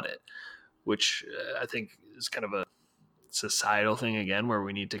can't cut it, which I think is kind of a societal thing again, where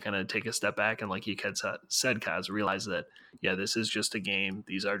we need to kind of take a step back and, like you said, Kaz, realize that, yeah, this is just a game.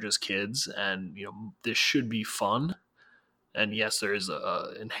 These are just kids, and, this should be fun. And yes, there is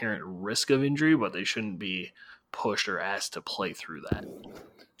a inherent risk of injury, but they shouldn't be pushed or asked to play through that.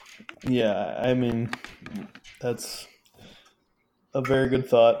 Yeah, I mean, that's a very good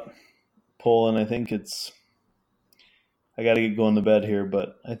thought, Paul, and I think I got to get going to bed here,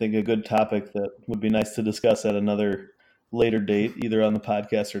 but I think a good topic that would be nice to discuss at another later date, either on the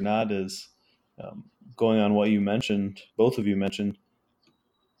podcast or not, is going on what you mentioned, both of you mentioned,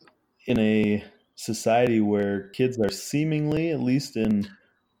 in a society where kids are seemingly, at least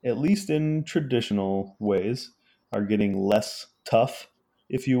in traditional ways, are getting less tough,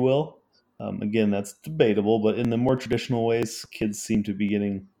 if you will. Again, that's debatable, but in the more traditional ways, kids seem to be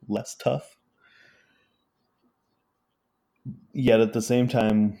getting less tough. Yet at the same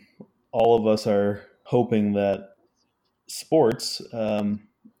time, all of us are hoping that sports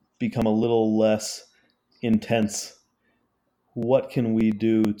become a little less intense. What can we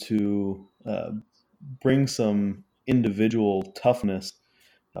do to bring some individual toughness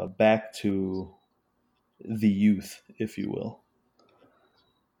back to the youth, if you will?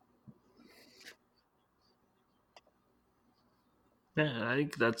 Yeah, I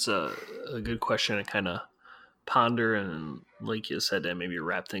think that's a good question to kind of ponder, and like you said, to maybe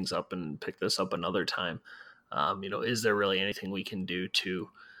wrap things up and pick this up another time. Is there really anything we can do to,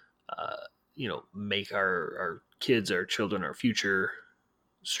 make our kids, our children, our future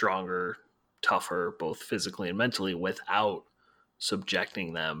stronger, tougher, both physically and mentally, without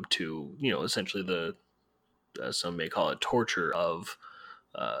subjecting them to, essentially the, some may call it, torture of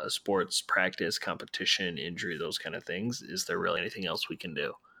sports practice, competition, injury, those kind of things? Is there really anything else we can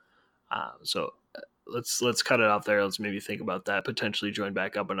do? So let's cut it off there. Let's maybe think about that. Potentially join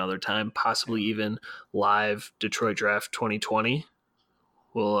back up another time, possibly even live Detroit Draft 2020.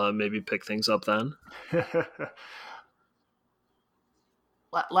 We'll maybe pick things up then.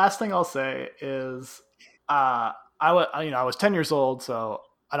 Last thing I'll say is, I was 10 years old, so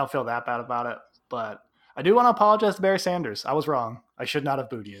I don't feel that bad about it. But I do want to apologize to Barry Sanders. I was wrong. I should not have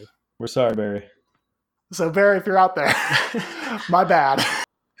booed you. We're sorry, Barry. So Barry, if you're out there, my bad.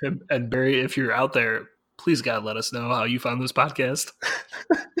 And Barry, if you're out there, please God, let us know how you found this podcast.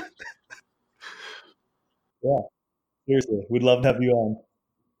 Yeah, seriously, we'd love to have you on.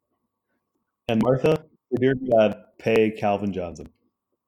 And Martha, for dear God, pay Calvin Johnson.